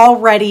am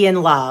already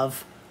in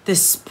love. The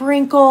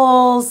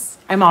sprinkles,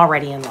 I'm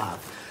already in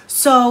love.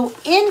 So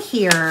in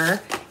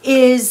here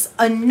is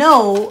a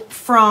note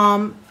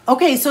from,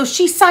 okay, so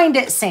she signed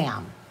it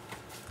Sam.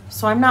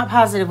 So I'm not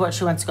positive what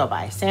she wants to go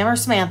by, Sam or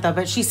Samantha,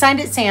 but she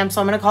signed it Sam,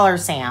 so I'm going to call her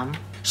Sam.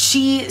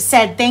 She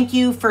said, thank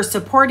you for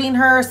supporting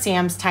her,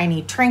 Sam's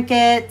Tiny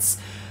Trinkets.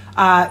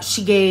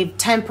 She gave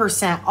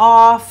 10%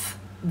 off.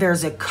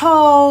 There's a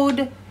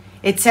code.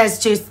 It says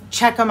to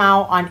check them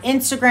out on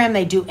Instagram.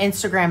 They do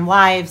Instagram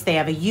lives. They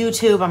have a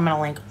YouTube. I'm going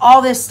to link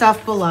all this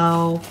stuff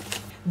below.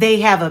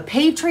 They have a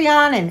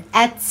Patreon and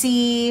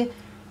Etsy,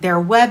 their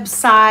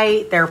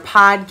website, their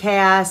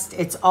podcast.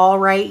 It's all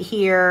right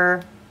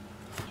here.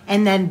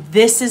 And then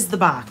this is the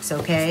box,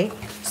 okay?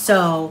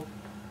 So,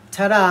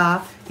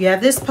 ta-da. You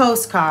have this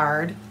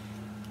postcard.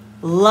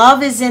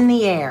 Love is in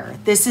the air.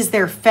 This is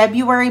their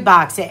February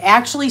box. It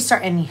actually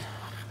started, and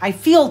I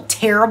feel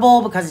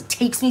terrible because it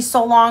takes me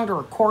so long to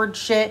record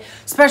shit,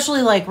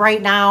 especially like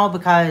right now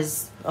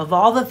because of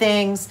all the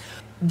things.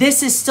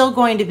 This is still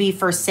going to be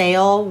for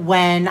sale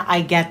when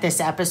I get this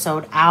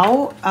episode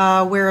out.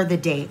 Where are the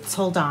dates?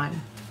 Hold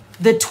on.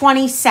 The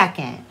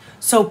 22nd.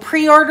 So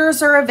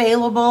pre-orders are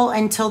available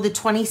until the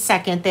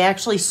 22nd. They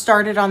actually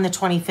started on the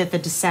 25th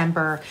of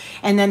December,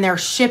 and then they're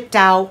shipped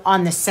out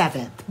on the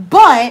 7th.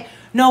 But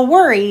no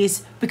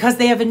worries, because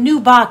they have a new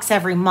box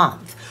every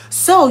month.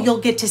 So you'll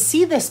get to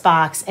see this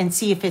box and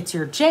see if it's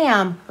your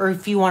jam or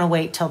if you want to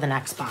wait till the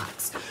next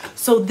box.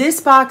 So this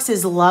box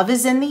is Love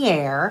is in the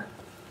Air.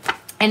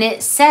 And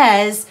it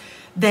says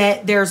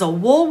that there's a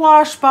wool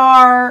wash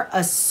bar,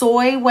 a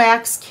soy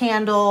wax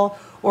candle,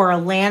 or a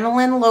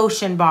lanolin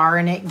lotion bar.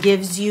 And it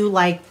gives you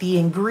like the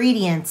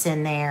ingredients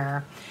in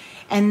there.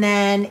 And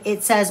then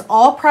it says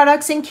all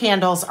products and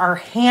candles are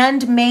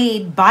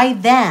handmade by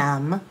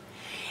them.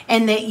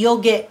 And that you'll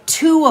get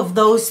 2 of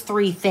those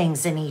 3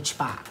 things in each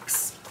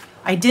box.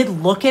 I did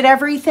look at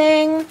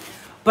everything,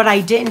 but I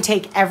didn't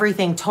take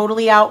everything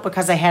totally out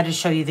because I had to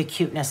show you the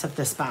cuteness of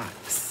this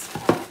box.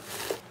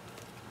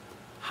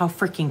 How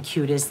freaking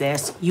cute is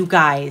this? You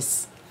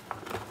guys,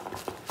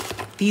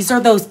 these are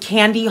those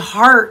candy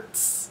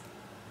hearts.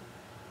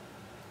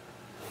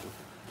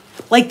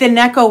 Like the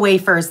Necco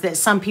wafers that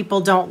some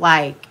people don't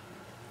like.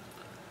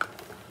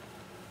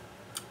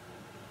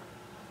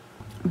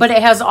 But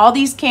it has all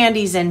these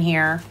candies in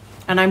here,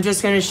 and I'm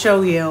just going to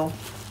show you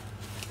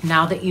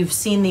now that you've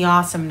seen the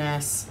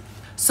awesomeness.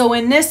 So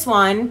in this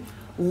one,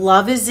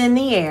 Love is in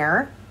the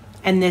Air,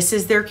 and this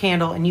is their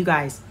candle. And you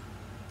guys,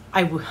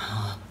 I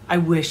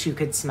wish you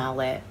could smell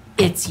it.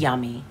 It's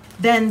yummy.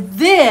 Then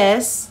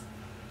this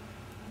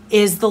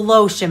is the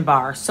lotion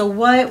bar. So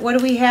what do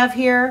we have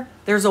here?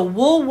 There's a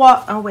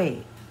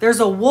there's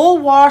a wool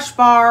wash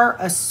bar,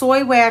 a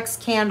soy wax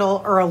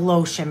candle, or a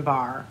lotion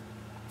bar.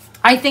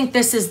 I think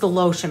this is the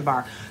lotion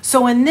bar.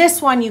 So in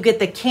this one, you get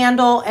the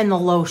candle and the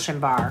lotion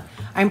bar.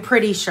 I'm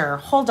pretty sure.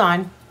 Hold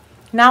on.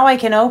 Now I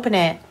can open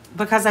it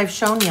because I've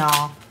shown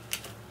y'all.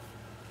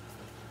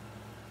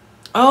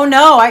 Oh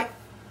no,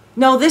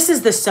 no, this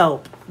is the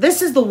soap.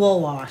 This is the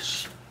wool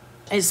wash.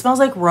 It smells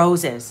like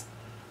roses.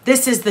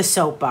 This is the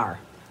soap bar.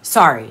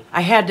 Sorry,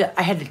 I had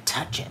to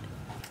touch it.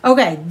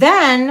 Okay,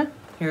 then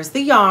here's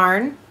the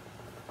yarn,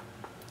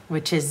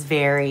 which is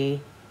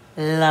very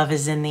Love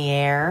is in the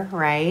Air,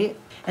 right?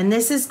 And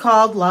this is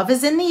called Love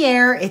is in the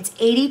Air. It's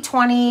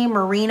 80/20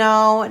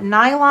 merino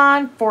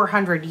nylon,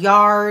 400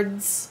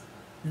 yards.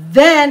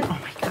 Then, oh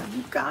my God,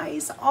 you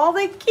guys, all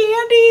the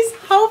candies.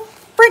 How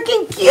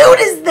freaking cute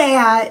is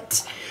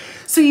that?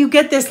 So you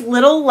get this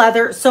little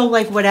leather. So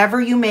like whatever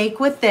you make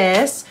with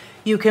this,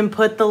 you can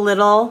put the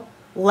little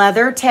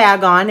leather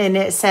tag on and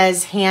it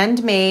says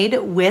handmade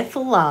with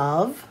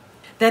love.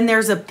 Then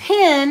there's a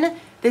pin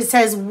that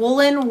says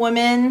Woolen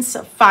Women's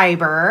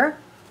Fibre,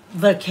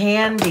 the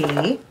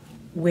candy,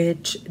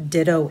 which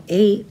ditto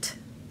ate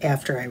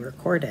after I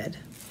recorded.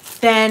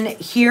 Then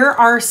here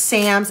are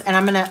Sam's, and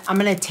I'm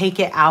gonna take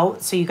it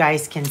out so you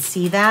guys can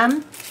see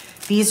them.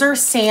 These are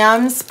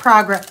Sam's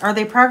Progress. Are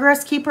they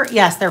Progress Keeper?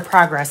 Yes, they're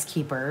Progress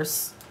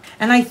Keepers.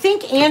 And I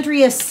think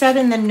Andrea said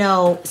in the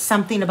note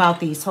something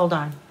about these. Hold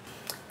on.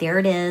 There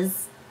it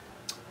is.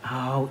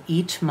 Oh,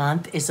 each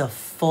month is a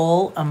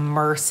full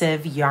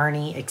immersive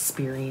yarny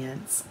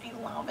experience. I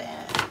love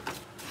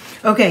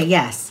it. Okay,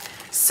 yes.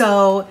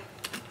 So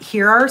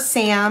here are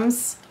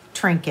Sam's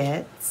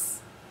trinkets.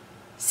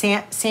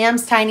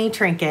 Sam's Tiny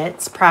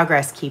Trinkets,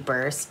 Progress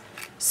Keepers.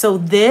 So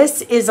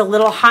this is a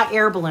little hot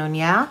air balloon,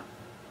 yeah?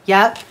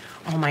 Yep.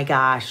 Oh my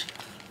gosh.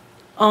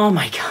 Oh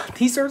my God,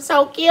 these are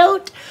so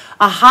cute.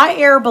 A hot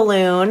air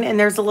balloon, and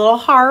there's a little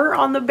heart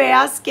on the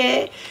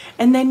basket.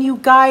 And then you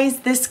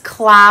guys, this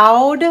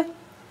cloud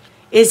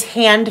is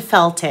hand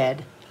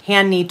felted.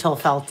 Hand needle.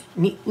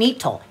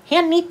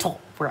 Hand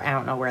needle. I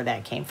don't know where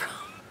that came from.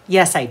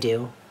 Yes, I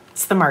do.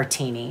 It's the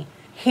Martini.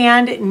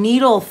 Hand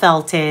needle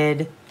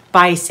felted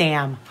by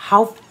Sam.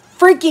 How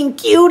freaking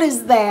cute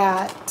is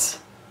that?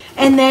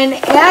 And then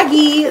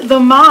Aggie, their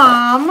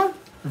mom.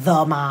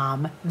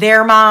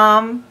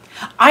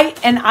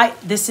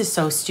 This is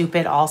so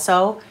stupid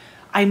also.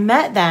 I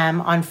met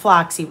them on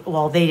Floxy.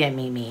 Well, they didn't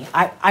meet me.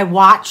 I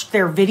watched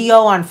their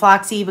video on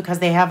Floxy because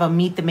they have a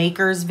Meet the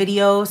Makers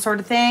video sort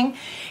of thing.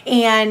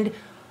 And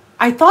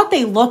I thought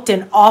they looked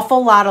an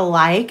awful lot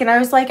alike. And I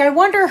was like, I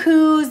wonder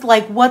who's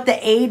like what the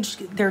age,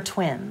 they're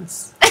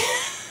twins.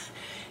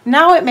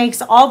 Now it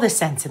makes all the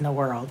sense in the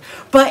world.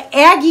 But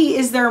Aggie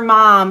is their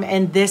mom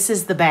and this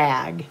is the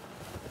bag.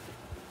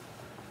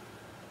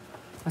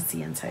 What's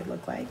the inside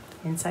look like?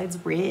 Inside's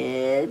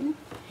red.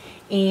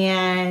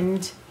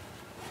 And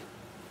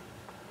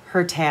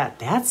her tat,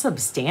 that's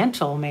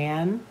substantial,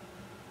 man.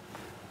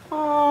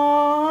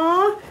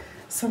 Aww.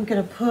 So I'm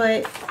gonna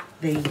put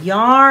the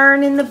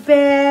yarn in the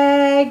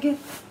bag.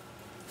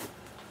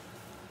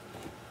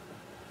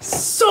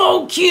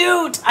 So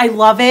cute. I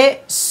love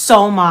it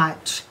so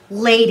much.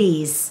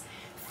 Ladies,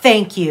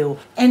 thank you.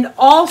 And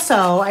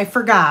also, I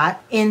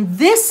forgot, in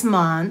this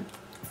month,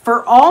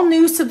 for all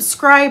new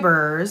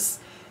subscribers,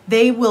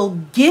 They will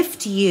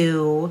gift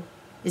you,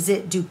 is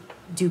it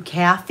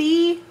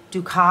Ducati?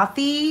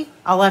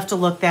 I'll have to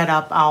look that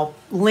up. I'll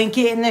link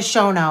it in the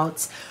show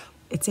notes.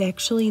 It's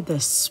actually the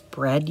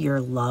Spread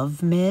Your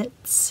Love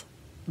Mitts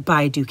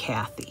by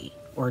Ducati.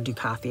 Or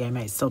Ducati, I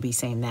might still be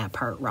saying that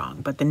part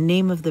wrong. But the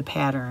name of the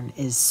pattern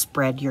is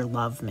Spread Your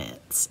Love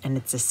Mitts. And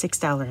it's a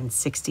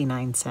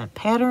 $6.69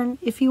 pattern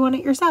if you want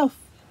it yourself.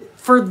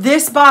 For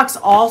this box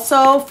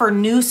also, for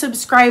new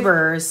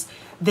subscribers,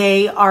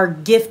 they are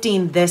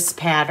gifting this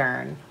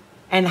pattern.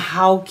 And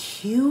how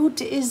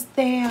cute is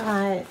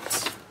that?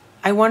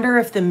 I wonder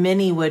if the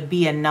mini would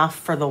be enough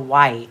for the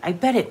white. I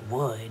bet it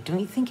would. Don't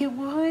you think it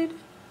would?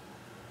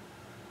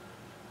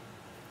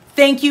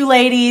 Thank you,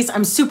 ladies.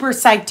 I'm super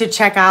psyched to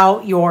check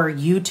out your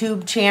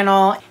YouTube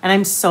channel. And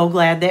I'm so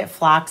glad that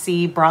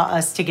Floxy brought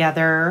us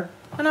together.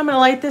 And I'm going to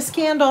light this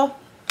candle.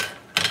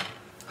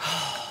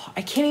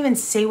 I can't even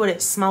say what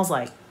it smells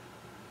like.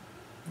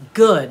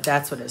 Good.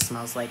 That's what it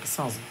smells like. It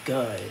smells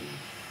good.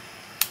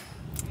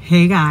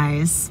 Hey,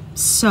 guys.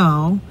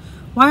 So,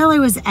 while I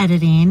was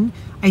editing,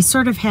 I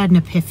sort of had an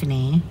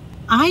epiphany.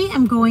 I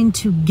am going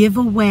to give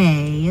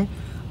away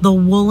the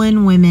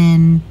Woolen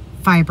Women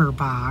Fibre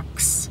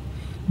box,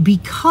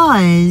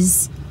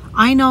 because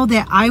I know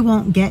that I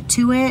won't get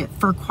to it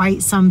for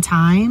quite some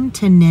time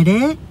to knit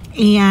it,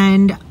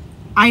 and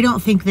I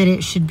don't think that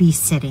it should be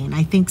sitting.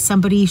 I think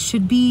somebody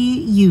should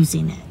be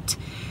using it.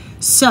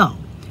 So,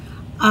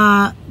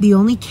 the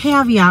only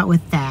caveat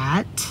with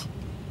that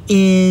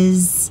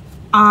is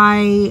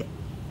I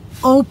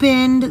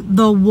opened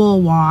the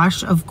wool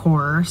wash, of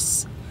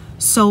course,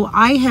 so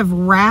I have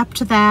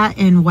wrapped that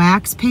in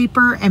wax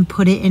paper and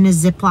put it in a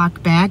Ziploc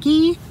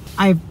baggie.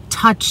 I've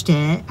touched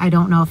it. I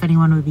don't know if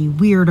anyone would be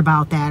weird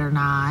about that or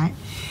not.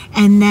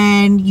 And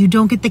then you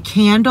don't get the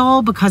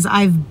candle because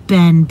I've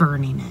been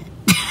burning it.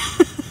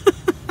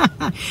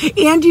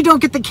 And you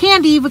don't get the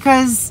candy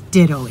because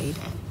Ditto ate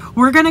it.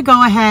 We're going to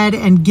go ahead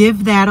and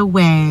give that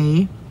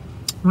away.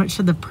 What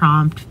should the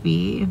prompt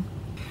be?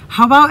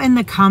 How about in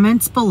the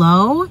comments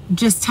below,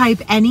 just type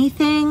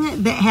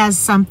anything that has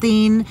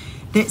something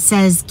that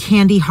says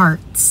candy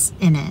hearts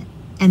in it.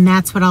 And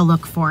that's what I'll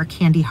look for,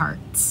 candy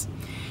hearts.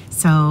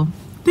 So,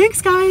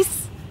 thanks,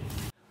 guys.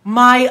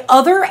 My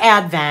other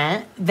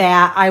advent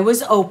that I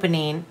was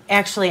opening,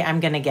 actually, I'm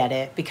going to get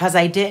it because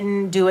I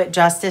didn't do it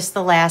justice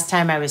the last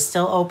time. I was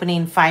still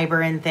opening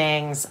Fibre and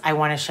things. I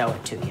want to show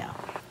it to you.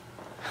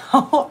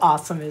 How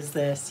awesome is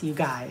this, you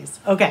guys?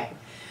 Okay.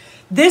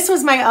 This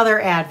was my other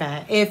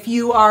advent. If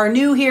you are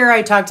new here,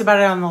 I talked about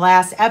it on the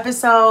last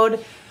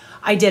episode.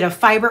 I did a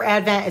Fibre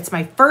advent. It's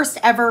my first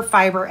ever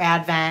Fibre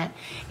advent.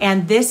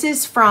 And this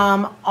is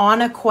from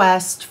On a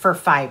Quest for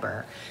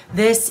Fibre.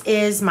 This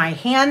is my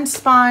hand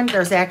spun.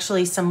 There's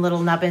actually some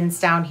little nubbins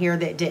down here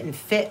that didn't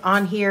fit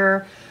on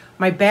here.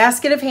 My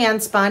basket of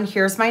hand spun.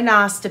 Here's my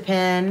Nasta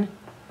pin,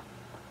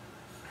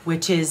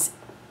 which is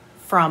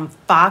from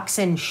Fox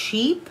and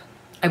Sheep.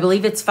 I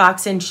believe it's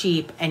Fox and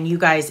Sheep. And you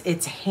guys,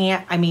 it's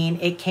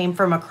it came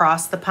from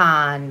across the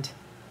pond.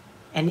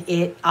 And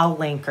I'll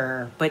link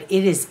her. But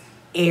it is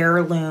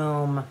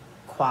heirloom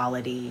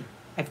quality.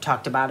 I've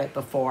talked about it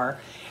before.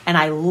 And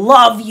I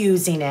love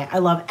using it. I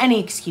love any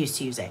excuse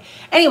to use it.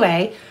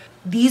 Anyway,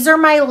 these are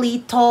my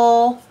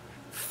little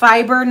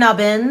Fibre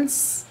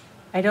nubbins.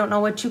 I don't know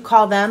what you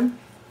call them.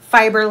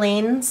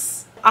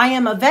 Fiberlings. I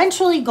am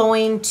eventually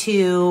going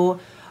to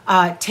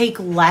take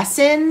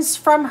lessons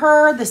from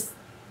her. This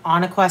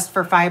On a Quest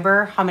for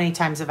Fibre. How many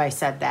times have I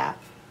said that?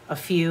 A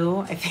few,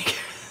 I think.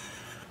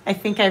 I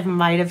think I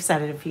might have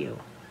said it a few.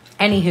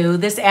 Anywho,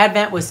 this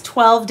advent was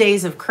 12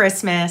 days of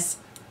Christmas.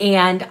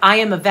 And I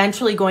am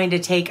eventually going to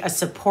take a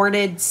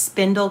supported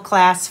spindle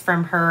class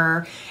from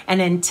her.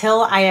 And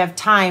until I have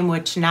time,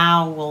 which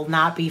now will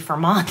not be for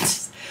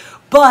months,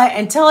 but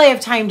until I have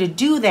time to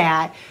do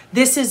that,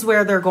 this is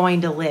where they're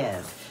going to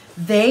live.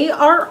 They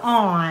are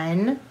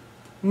on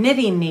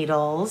knitting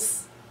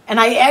needles. And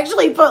I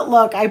actually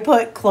I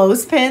put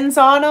clothespins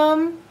on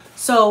them.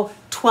 So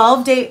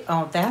 12 days,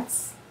 oh,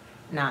 that's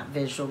not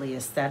visually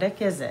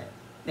aesthetic, is it?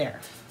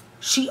 There.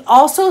 She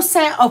also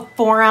sent a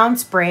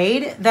 4-ounce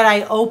braid that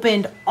I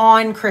opened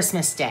on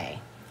Christmas Day.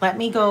 Let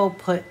me go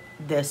put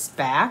this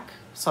back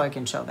so I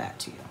can show that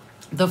to you.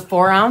 The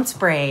 4-ounce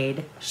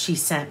braid she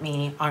sent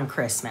me on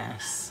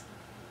Christmas.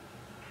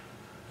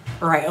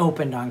 Or I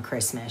opened on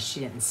Christmas. She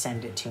didn't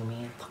send it to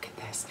me. Look at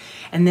this.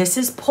 And this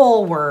is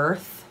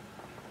Polworth.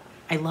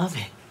 I love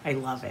it. I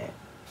love it.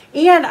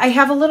 And I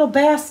have a little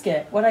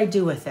basket. What'd I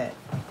do with it?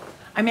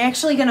 I'm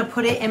actually going to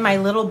put it in my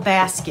little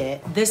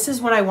basket. This is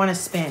what I want to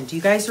spin. Do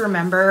you guys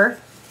remember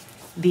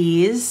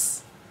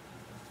these?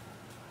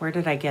 Where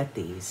did I get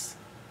these?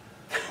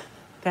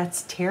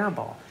 That's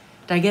terrible.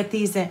 Did I get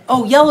these in?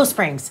 Oh, Yellow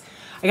Springs.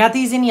 I got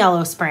these in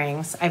Yellow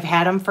Springs. I've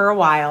had them for a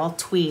while,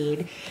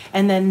 tweed.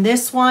 And then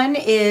this one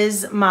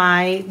is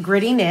my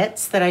Gritty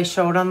Knits that I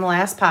showed on the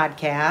last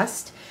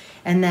podcast.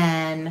 And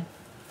then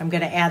I'm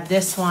going to add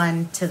this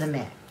one to the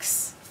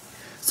mix.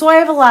 So I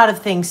have a lot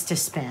of things to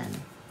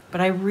spin. But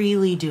I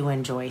really do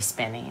enjoy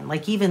spinning.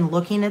 Like even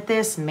looking at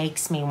this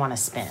makes me want to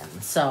spin.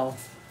 So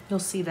You'll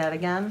see that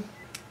again.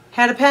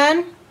 Had a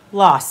pen,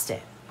 lost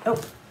it.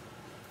 Oh,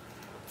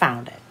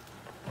 found it.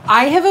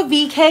 I have a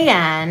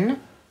VKN.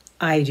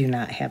 I do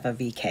not have a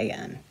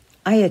VKN.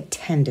 I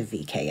attend a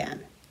VKN.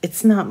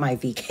 It's not my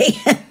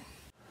VKN.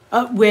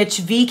 Which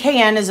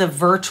VKN is a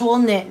virtual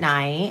knit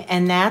night,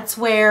 and that's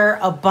where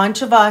a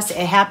bunch of us,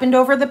 it happened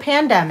over the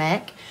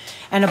pandemic,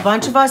 and a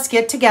bunch of us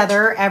get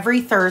together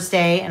every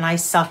Thursday, and I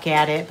suck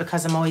at it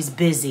because I'm always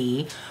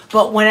busy,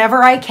 but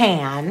whenever I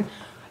can,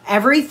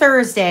 every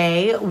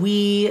Thursday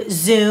we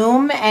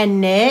Zoom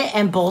and knit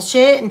and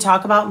bullshit and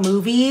talk about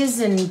movies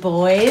and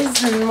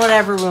boys and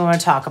whatever we want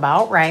to talk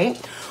about, right?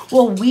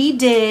 Well, we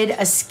did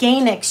a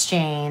skein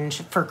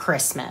exchange for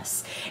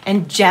Christmas,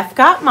 and Jeff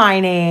got my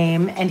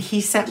name, and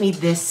he sent me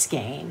this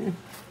skein.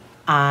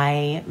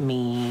 I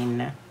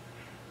mean,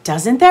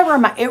 doesn't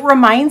that it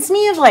reminds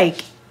me of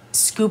like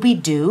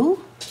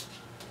Scooby-Doo?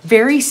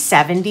 Very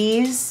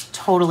 70s,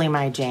 totally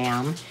my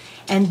jam.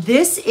 And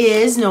this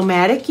is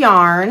Nomadic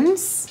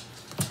Yarns,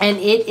 and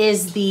it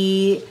is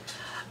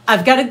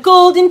I've got a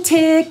golden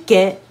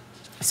ticket.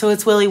 So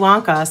it's Willy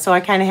Wonka, so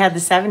I kind of had the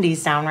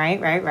 70s down,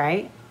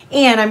 right?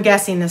 And I'm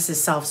guessing this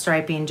is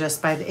self-striping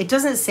just by, it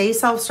doesn't say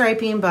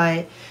self-striping,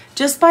 but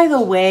just by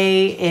the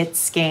way it's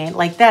scanned,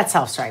 like that's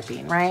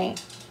self-striping,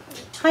 right?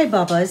 Hi,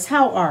 Bubbas,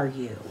 how are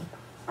you?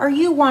 Are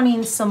you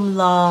wanting some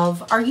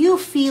love? Are you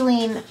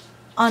feeling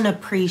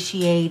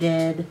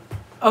unappreciated?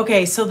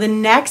 Okay, so the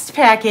next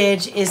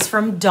package is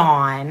from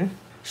Dawn.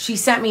 She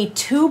sent me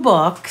 2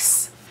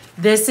 books.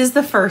 This is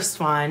the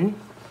first one.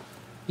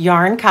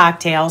 Yarn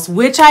Cocktails,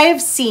 which I have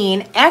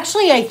seen.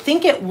 Actually, I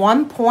think at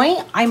one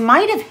point I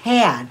might have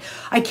had.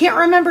 I can't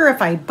remember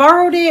if I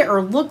borrowed it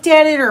or looked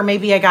at it, or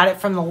maybe I got it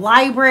from the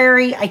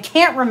library. I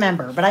can't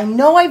remember, but I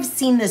know I've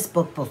seen this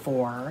book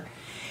before.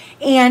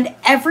 And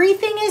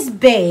everything is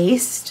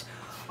based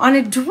on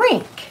a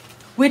drink,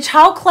 which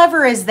how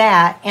clever is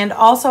that? And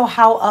also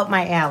how up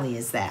my alley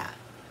is that?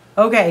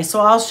 Okay, so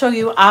I'll show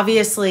you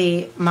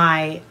obviously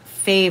my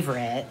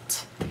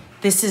favorite.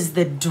 This is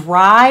the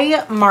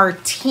Dry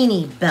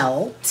Martini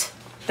Belt.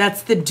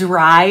 That's the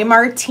Dry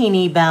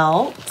Martini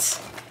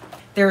Belt.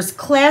 There's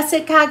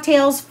classic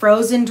cocktails,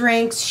 frozen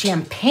drinks,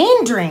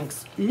 champagne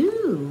drinks,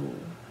 ooh,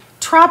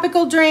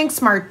 tropical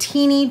drinks,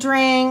 martini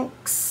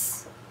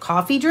drinks,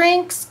 coffee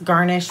drinks,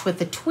 garnished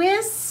with a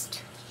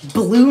twist,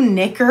 blue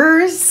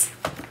knickers.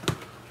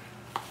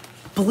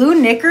 Blue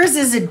knickers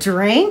is a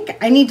drink?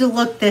 I need to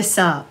look this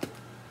up.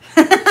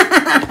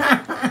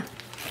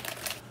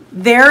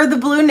 They're the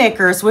blue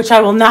knickers, which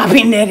I will not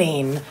be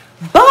knitting.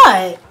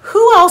 But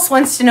who else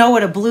wants to know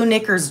what a blue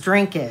knickers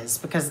drink is?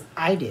 Because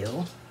I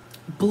do.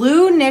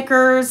 Blue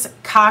knickers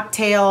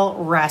cocktail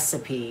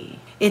recipe.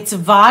 It's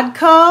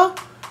vodka,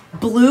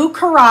 blue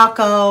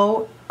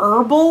Caraco,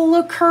 herbal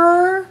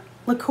liqueur.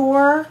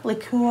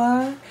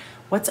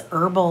 What's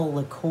herbal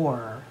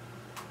liqueur?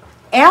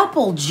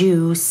 Apple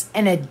juice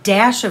and a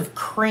dash of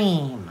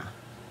cream.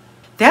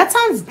 That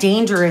sounds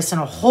dangerous in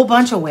a whole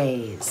bunch of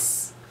ways.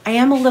 I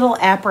am a little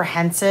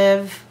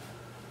apprehensive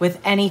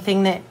with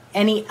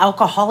any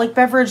alcoholic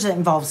beverage that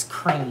involves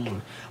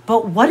cream.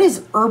 But what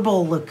is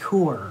herbal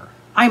liqueur?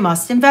 I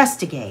must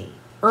investigate.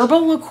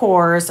 Herbal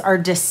liqueurs are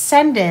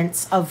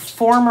descendants of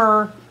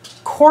former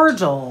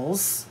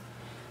cordials,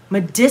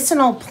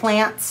 medicinal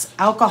plants,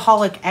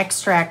 alcoholic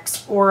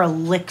extracts, or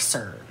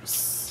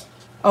elixirs.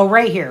 Oh,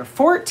 right here.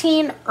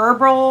 14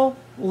 herbal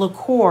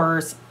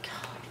liqueurs.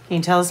 Can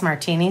you tell this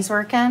martini's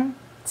working?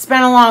 It's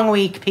been a long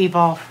week,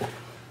 people.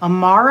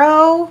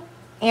 Amaro,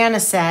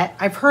 anisette.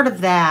 I've heard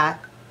of that.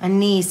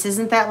 Anise.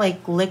 Isn't that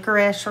like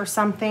licorice or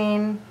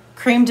something?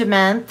 Creme de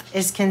menthe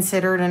is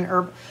considered an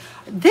herb.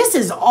 This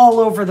is all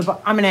over the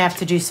book. I'm going to have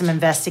to do some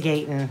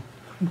investigating.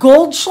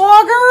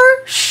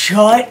 Goldschlager?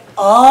 Shut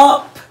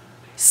up.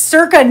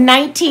 Circa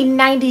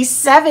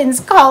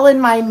 1997's calling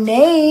my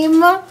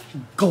name.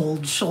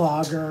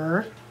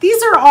 Goldschlager.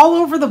 These are all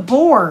over the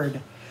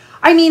board.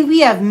 I mean, we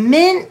have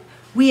mint,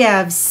 we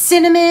have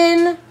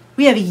cinnamon,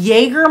 we have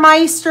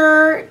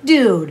Jägermeister.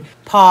 Dude,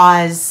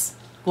 pause.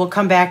 We'll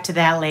come back to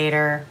that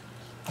later.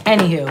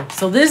 Anywho,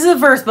 so this is the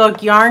first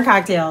book, Yarn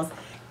Cocktails.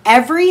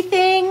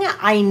 Everything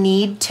I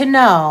need to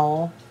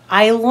know,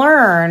 I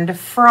learned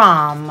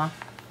from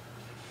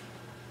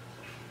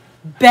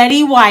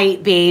Betty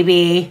White,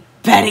 baby.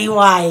 Betty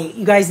White.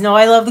 You guys know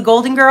I love the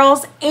Golden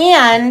Girls.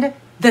 And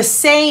the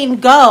saying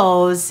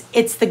goes,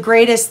 it's the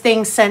greatest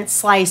thing since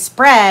sliced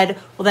bread.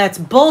 Well, that's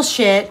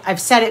bullshit.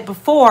 I've said it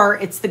before.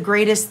 It's the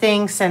greatest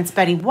thing since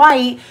Betty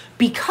White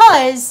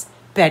because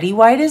Betty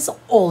White is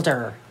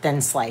older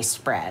than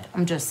sliced bread.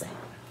 I'm just saying.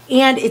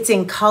 And it's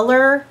in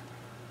color.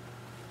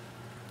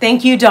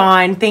 Thank you,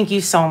 Dawn. Thank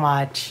you so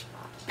much.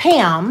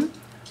 Pam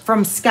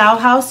from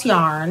Scout House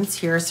Yarns.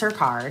 Here's her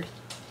card.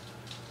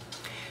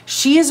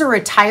 She is a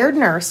retired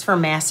nurse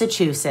from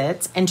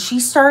Massachusetts, and she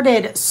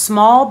started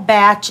small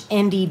batch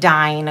indie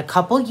dyeing a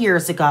couple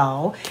years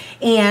ago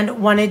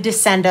and wanted to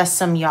send us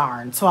some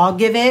yarn. So I'll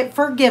give it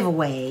for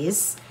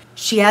giveaways.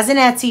 She has an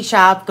Etsy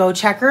shop. Go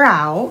check her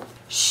out.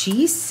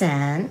 She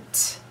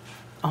sent,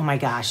 oh my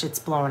gosh, it's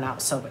blowing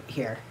out so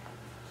here.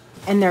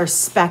 and there's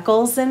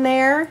speckles in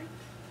there.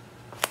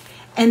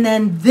 And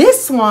then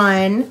this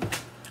one,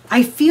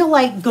 I feel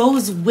like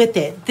goes with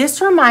it.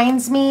 This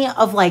reminds me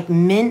of like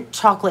mint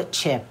chocolate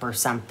chip or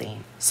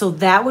something. So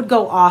that would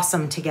go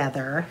awesome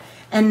together.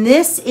 And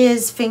this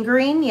is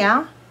fingering,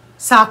 yeah,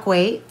 sock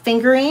weight,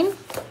 fingering.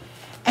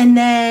 And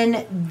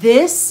then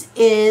this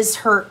is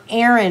her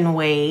Aran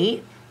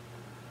weight,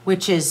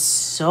 which is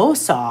so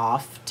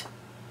soft.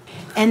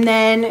 And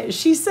then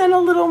she sent a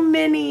little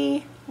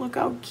mini. Look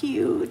how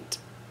cute.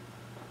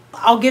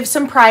 I'll give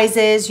some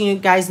prizes. You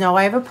guys know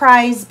I have a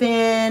prize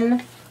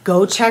bin.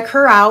 Go check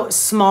her out.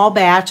 Small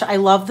batch. I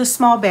love the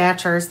small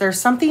batchers.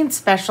 There's something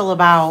special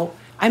about,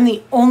 I'm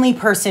the only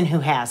person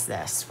who has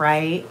this,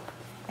 right?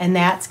 And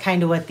that's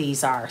kind of what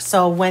these are.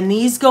 So when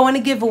these go in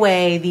a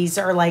giveaway, these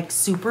are like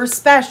super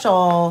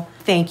special.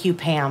 Thank you,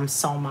 Pam,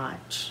 so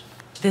much.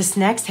 This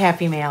next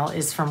Happy Mail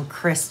is from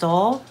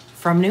Crystal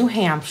from New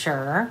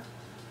Hampshire.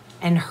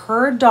 And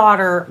her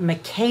daughter,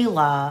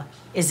 Michaela,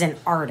 is an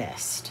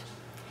artist.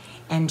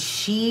 And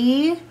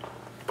she,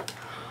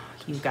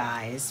 you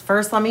guys,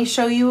 first let me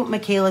show you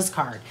Michaela's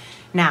card.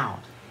 Now,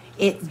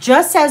 it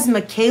just says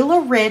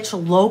Michaela Rich,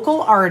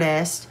 local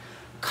artist,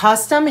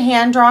 custom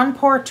hand-drawn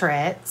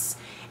portraits,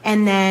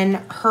 and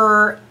then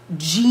her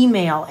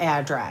Gmail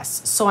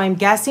address. So I'm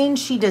guessing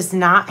she does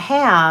not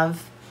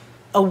have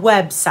a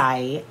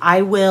website.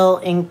 I will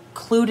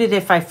include it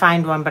if I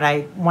find one, but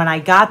when I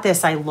got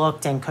this, I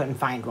looked and couldn't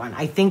find one.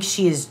 I think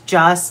she is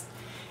just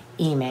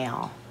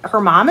email. Her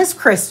mom is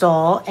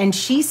Crystal, and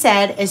she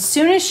said, as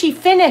soon as she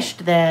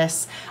finished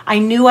this, I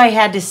knew I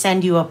had to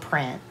send you a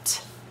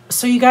print.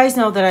 So you guys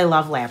know that I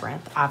love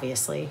Labyrinth,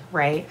 obviously,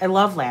 right? I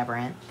love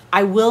Labyrinth.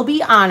 I will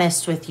be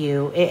honest with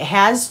you. It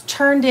has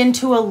turned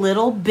into a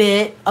little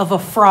bit of a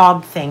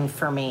frog thing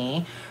for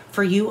me.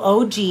 For you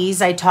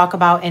OGs, I have talked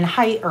about in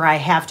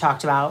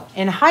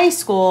high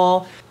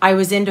school, I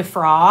was into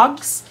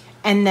frogs.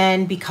 And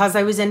then because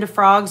I was into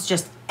frogs,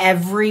 just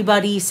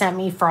everybody sent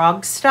me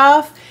frog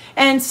stuff.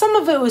 And some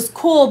of it was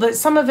cool, but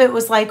some of it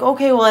was like,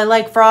 okay, well, I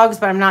like frogs,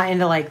 but I'm not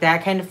into like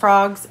that kind of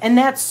frogs. And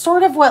that's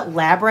sort of what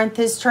Labyrinth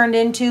has turned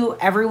into.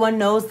 Everyone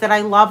knows that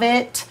I love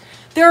it.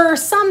 There are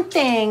some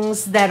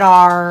things that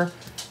are,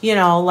 you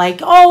know, like,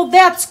 oh,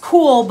 that's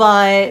cool,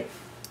 but,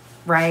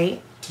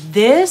 right?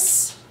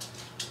 This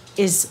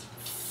is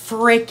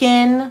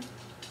freaking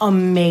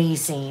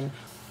amazing.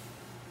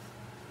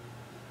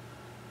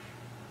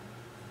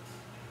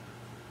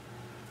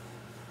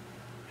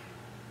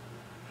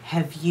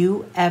 Have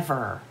you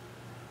ever,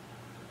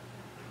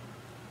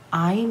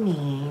 I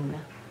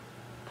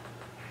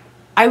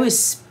was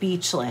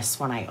speechless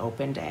when I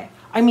opened it.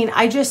 I mean,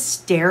 I just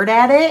stared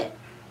at it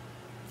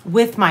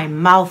with my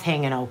mouth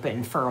hanging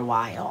open for a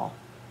while.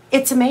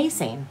 It's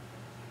amazing.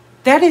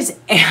 That is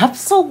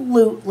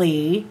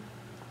absolutely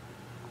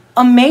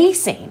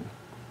amazing.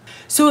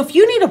 So if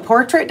you need a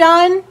portrait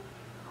done,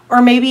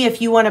 or maybe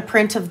if you want a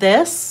print of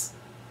this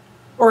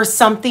or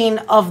something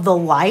of the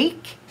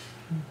like,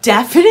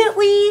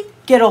 definitely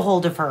get a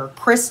hold of her.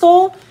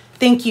 Crystal,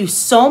 thank you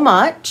so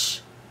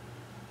much.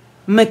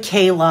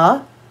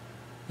 Michaela,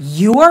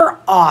 you are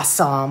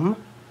awesome.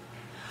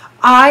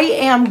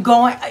 I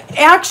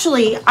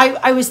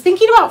was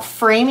thinking about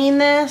framing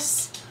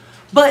this,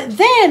 but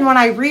then when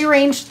I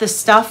rearranged the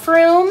stuff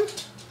room,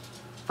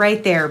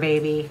 right there,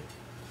 baby.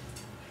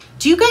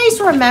 Do you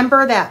guys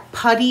remember that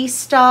putty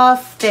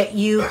stuff that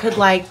you could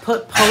like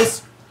put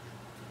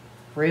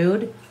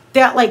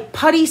that like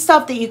putty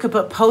stuff that you could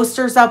put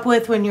posters up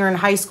with when you're in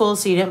high school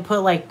so you didn't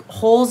put like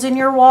holes in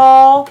your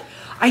wall?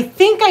 I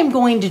think I'm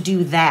going to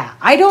do that.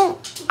 I don't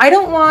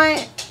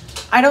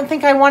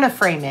think I want to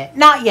frame it.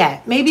 Not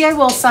yet. Maybe I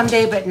will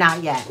someday, but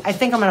not yet. I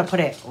think I'm going to put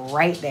it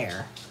right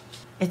there.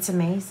 It's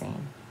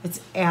amazing. It's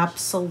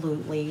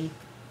absolutely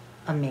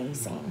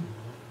amazing.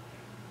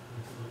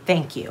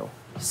 Thank you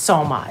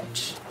so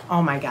much.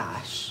 Oh my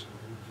gosh.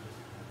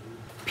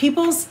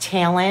 People's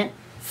talent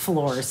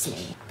floors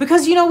me.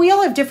 Because, you know, we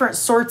all have different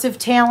sorts of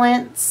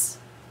talents.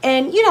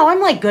 And, you know,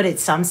 I'm like good at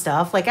some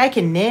stuff. Like I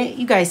can knit.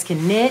 You guys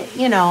can knit,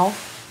 you know.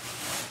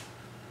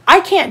 I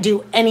can't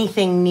do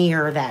anything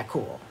near that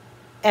cool.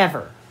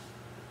 Ever.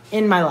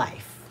 In my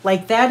life.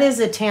 Like that is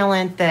a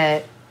talent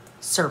that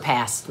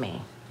surpassed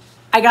me.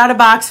 I got a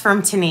box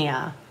from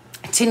Tania.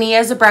 Tania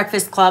is a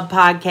Breakfast Club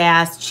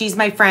podcast. She's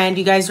my friend.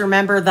 You guys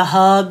remember The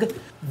Hug?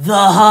 The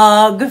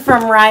Hug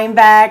from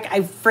Rhinebeck.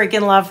 I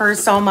freaking love her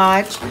so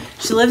much.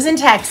 She lives in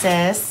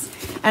Texas.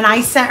 And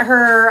I sent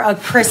her a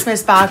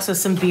Christmas box with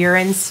some beer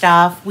and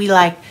stuff. We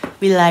like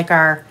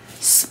our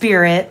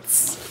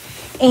spirits.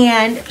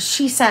 And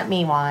she sent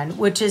me one,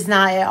 which is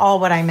not at all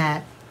what I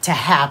meant to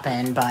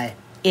happen, but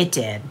it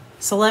did.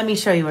 So let me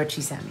show you what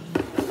she sent me.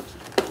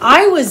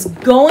 I was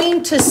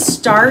going to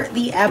start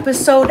the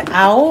episode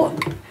out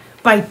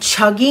by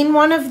chugging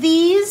one of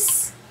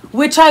these,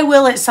 which I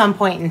will at some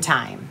point in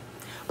time.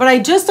 But I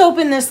just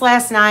opened this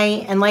last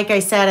night, and like I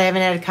said, I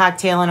haven't had a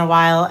cocktail in a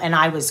while, and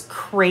I was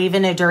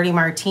craving a dirty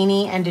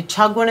martini, and to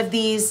chug one of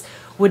these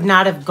would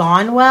not have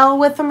gone well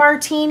with a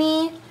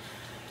martini.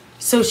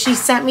 So she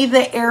sent me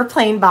the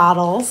airplane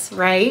bottles,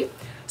 right?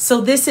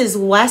 So this is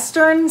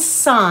Western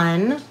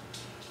Sun,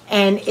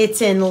 and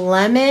it's in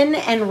lemon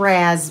and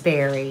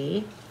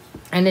raspberry.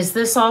 And is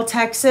this all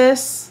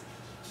Texas?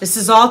 This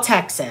is all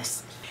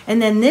Texas.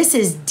 And then this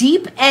is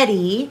Deep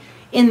Eddy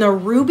in the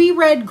ruby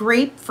red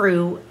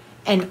grapefruit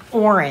and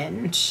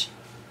orange.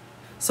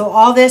 So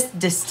all this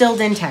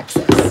distilled in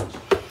Texas.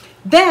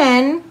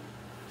 Then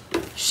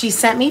she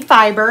sent me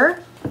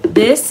Fibre.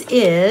 This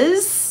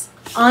is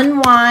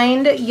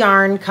Unwind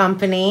Yarn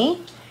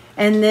Company.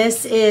 And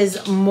this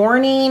is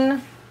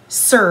Morning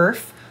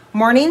Surf.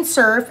 Morning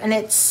Surf, and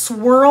it's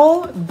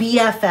Swirl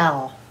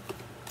BFL.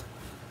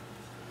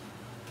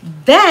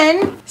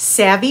 Then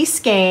Savvy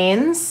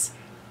Skeins.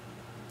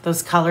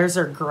 Those colors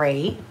are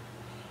great.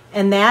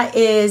 And that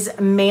is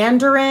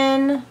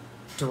Mandarin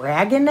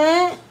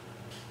Dragonet.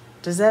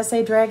 Does that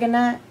say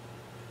Dragonet?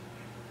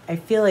 I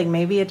feel like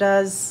maybe it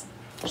does.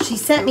 She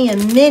sent me a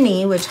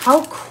mini, which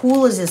how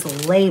cool is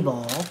this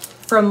label?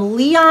 From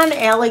Leon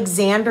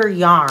Alexander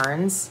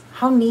Yarns.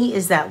 How neat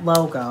is that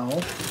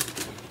logo?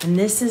 And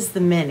this is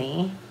the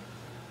mini.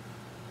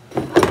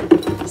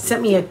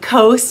 Sent me a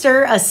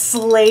coaster, a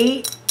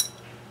slate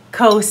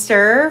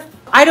coaster.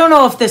 I don't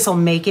know if this will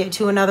make it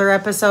to another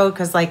episode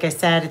because like I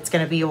said, it's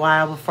going to be a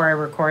while before I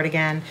record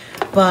again.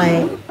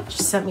 But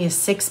she sent me a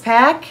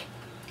 6-pack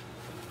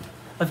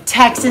of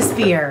Texas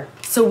beer.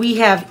 So we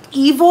have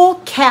Evil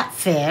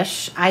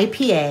Catfish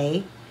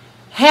IPA,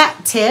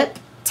 Hat Tip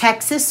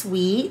Texas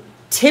Wheat,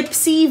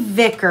 Tipsy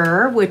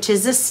Vicar, which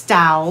is a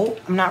stout.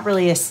 I'm not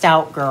really a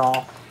stout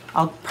girl.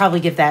 I'll probably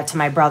give that to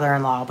my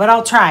brother-in-law, but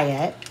I'll try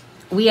it.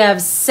 We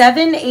have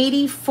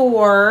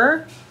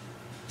 784.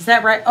 Is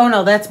that right? Oh,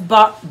 no, that's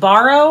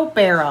Barrow.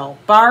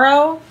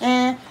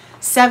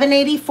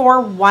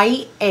 784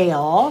 White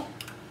Ale.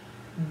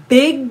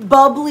 Big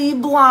Bubbly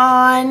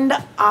Blonde.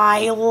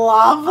 I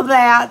love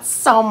that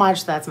so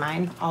much. That's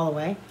mine all the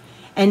way.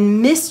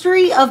 And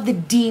Mystery of the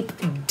Deep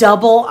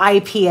Double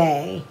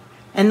IPA.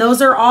 And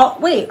those are all,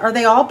 wait, are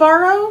they all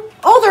Barrow?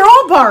 Oh, they're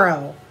all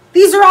Barrow.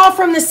 These are all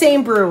from the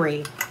same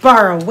brewery.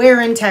 Barrow,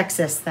 where in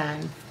Texas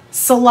then?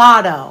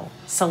 Salado.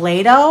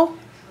 Salado?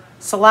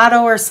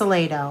 Salado or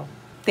Salado?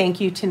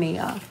 Thank you,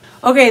 Tania.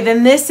 Okay,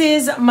 then this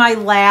is my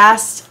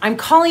last, I'm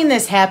calling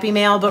this Happy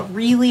Mail, but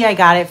really I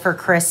got it for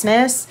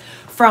Christmas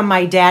from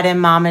my dad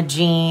and Mama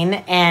Jean.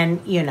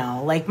 And, you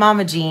know, like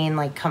Mama Jean,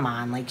 like, come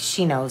on, like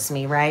she knows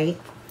me, right?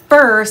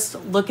 First,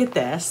 look at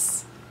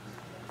this.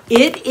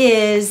 It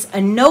is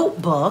a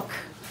notebook,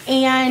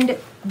 and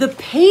the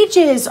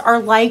pages are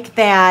like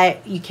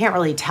that, you can't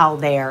really tell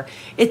there.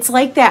 It's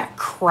like that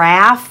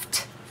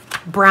craft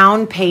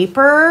brown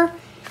paper,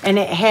 and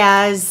it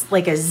has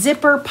like a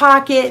zipper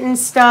pocket and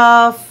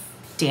stuff.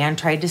 Dan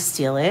tried to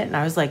steal it, and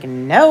I was like,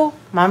 no,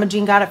 Mama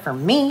Jean got it for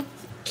me.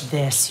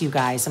 This, you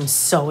guys, I'm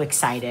so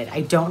excited.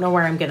 I don't know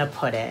where I'm gonna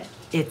put it.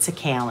 It's a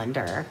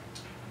calendar.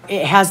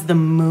 It has the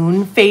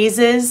moon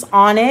phases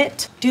on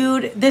it.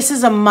 Dude, this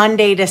is a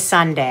Monday to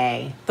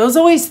Sunday. Those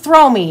always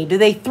throw me. Do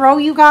they throw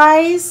you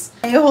guys?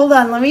 Hey, hold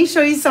on. Let me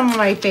show you some of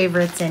my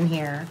favorites in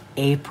here.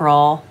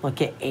 April. Look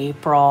at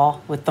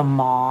April with the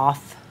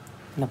moth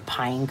and the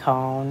pine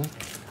cone.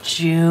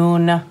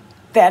 June.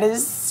 That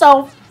is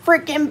so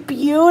freaking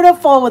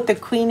beautiful with the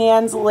Queen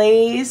Anne's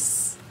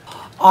lace.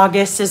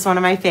 August is one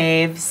of my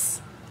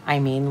faves. I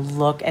mean,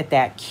 look at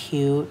that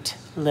cute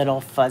little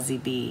fuzzy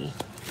bee.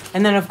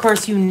 And then, of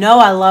course, you know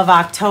I love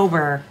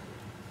October.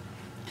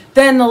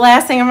 Then the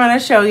last thing I'm going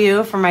to show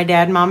you from my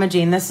dad and Mama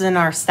Jean, this is in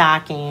our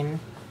stocking.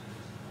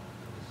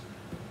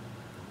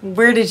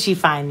 Where did she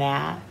find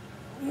that?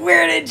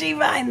 Where did she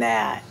find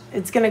that?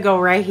 It's going to go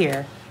right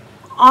here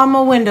on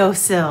my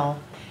windowsill.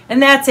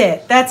 And that's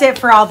it. That's it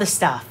for all the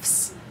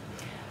stuffs.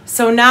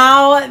 So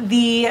now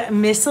the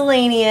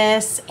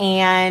miscellaneous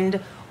and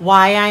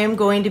why I am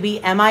going to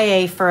be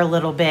MIA for a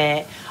little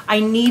bit. I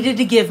needed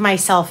to give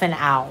myself an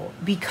out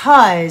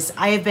because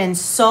I have been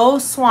so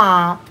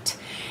swamped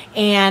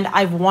and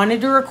I've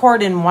wanted to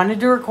record and wanted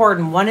to record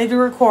and wanted to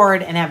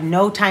record and have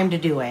no time to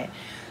do it.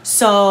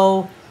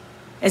 So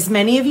as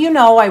many of you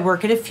know, I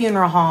work at a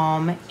funeral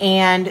home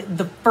and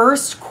the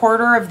first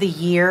quarter of the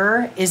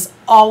year is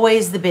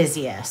always the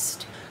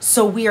busiest.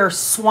 So we are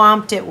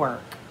swamped at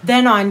work.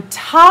 Then on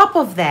top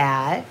of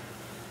that,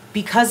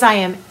 because I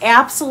am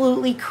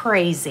absolutely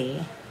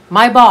crazy,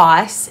 my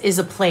boss is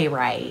a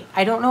playwright.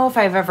 I don't know if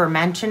I've ever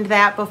mentioned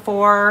that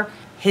before.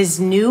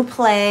 His new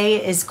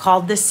play is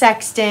called The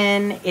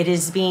Sexton. It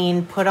is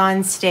being put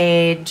on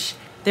stage.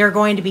 There are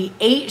going to be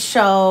 8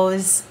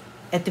 shows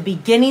at the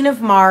beginning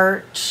of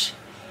March,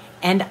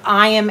 and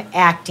I am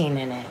acting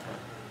in it.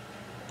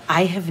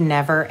 I have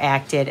never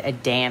acted a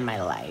day in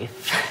my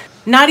life.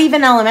 Not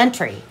even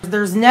elementary.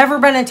 There's never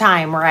been a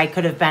time where I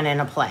could have been in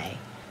a play.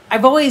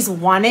 I've always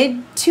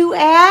wanted to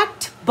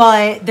act,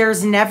 but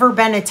there's never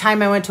been a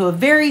time I went to a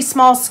very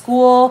small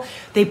school.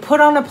 They put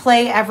on a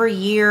play every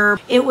year.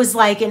 It was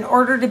like in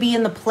order to be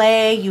in the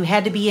play, you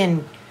had to be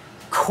in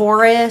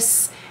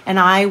chorus, and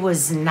I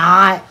was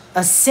not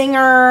a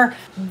singer.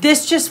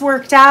 This just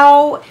worked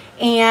out,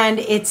 And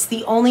it's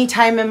the only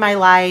time in my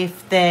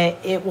life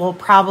that it will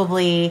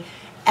probably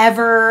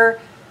ever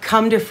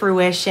come to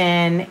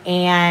fruition.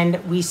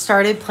 And we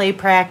started play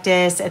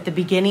practice at the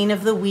beginning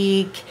of the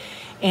week.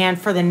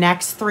 And for the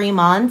next 3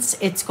 months,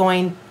 it's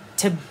going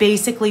to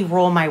basically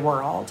roll my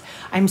world.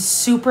 I'm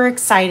super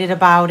excited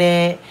about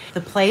it.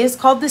 The play is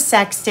called The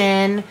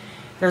Sexton.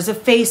 There's a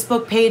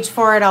Facebook page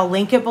for it. I'll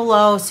link it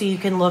below so you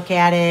can look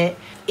at it.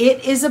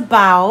 It is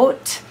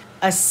about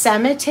a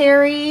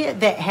cemetery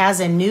that has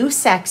a new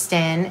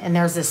sexton, and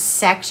there's a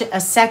section. A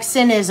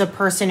sexton is a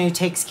person who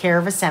takes care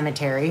of a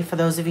cemetery, for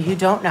those of you who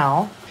don't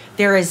know.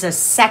 There is a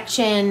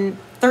section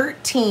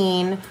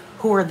 13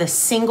 who are the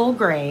single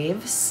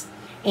graves,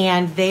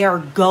 and they are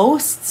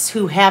ghosts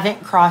who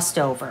haven't crossed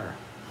over.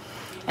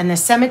 And the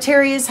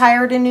cemetery has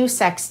hired a new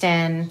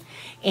sexton,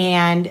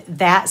 and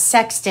that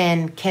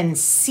sexton can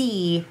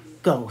see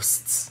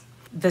ghosts.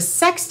 The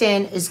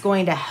sexton is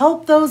going to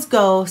help those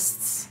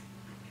ghosts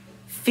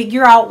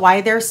figure out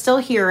why they're still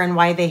here and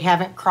why they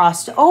haven't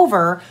crossed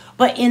over.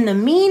 But in the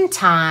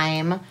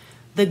meantime,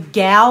 the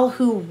gal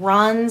who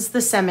runs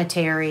the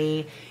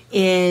cemetery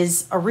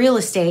is a real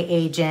estate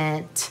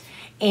agent,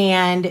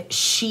 and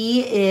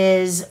she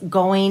is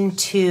going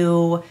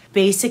to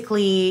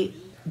basically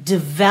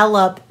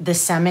develop the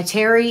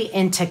cemetery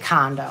into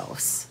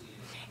condos,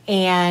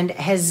 and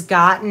has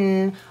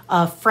gotten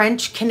a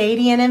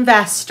French-Canadian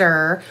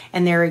investor,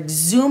 and they're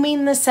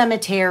exhuming the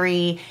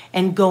cemetery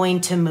and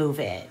going to move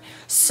it.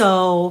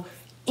 So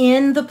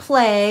in the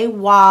play,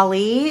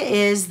 Wally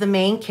is the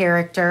main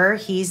character.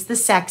 He's the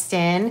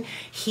sexton.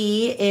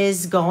 He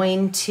is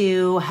going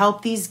to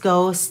help these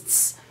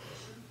ghosts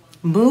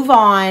move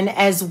on,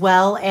 as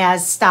well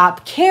as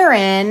stop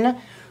Karen,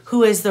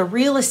 who is the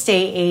real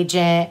estate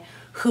agent,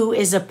 who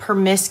is a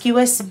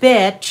promiscuous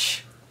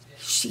bitch.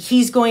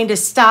 He's going to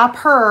stop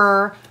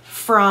her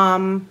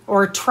from,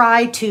 or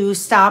try to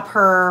stop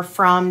her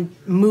from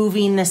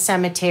moving the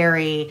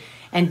cemetery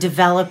and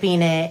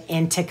developing it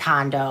into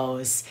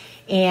condos.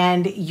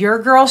 And your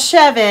girl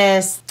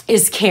Chevis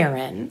is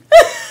Karen.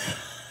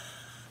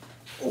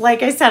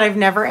 Like I said, I've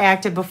never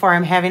acted before.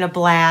 I'm having a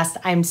blast.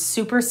 I'm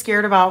super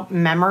scared about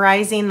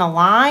memorizing the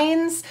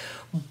lines,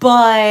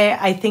 but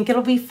I think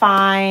it'll be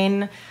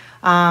fine.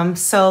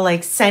 So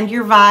like, send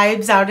your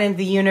vibes out into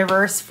the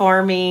universe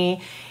for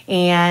me,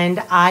 and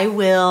I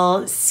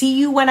will see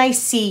you when I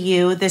see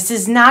you. This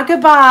is not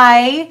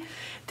goodbye.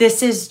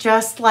 This is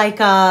just like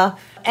a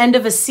end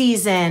of a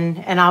season,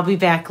 and I'll be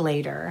back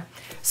later.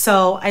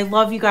 So I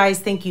love you guys.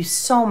 Thank you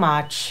so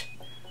much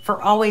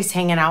for always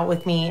hanging out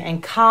with me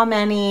and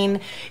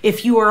commenting.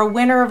 If you are a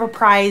winner of a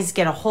prize,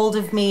 get a hold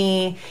of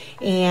me.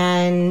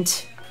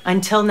 And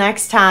until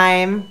next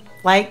time,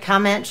 like,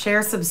 comment,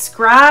 share,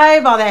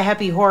 subscribe, all that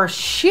happy horse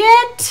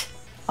shit.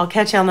 I'll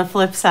catch you on the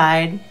flip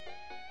side.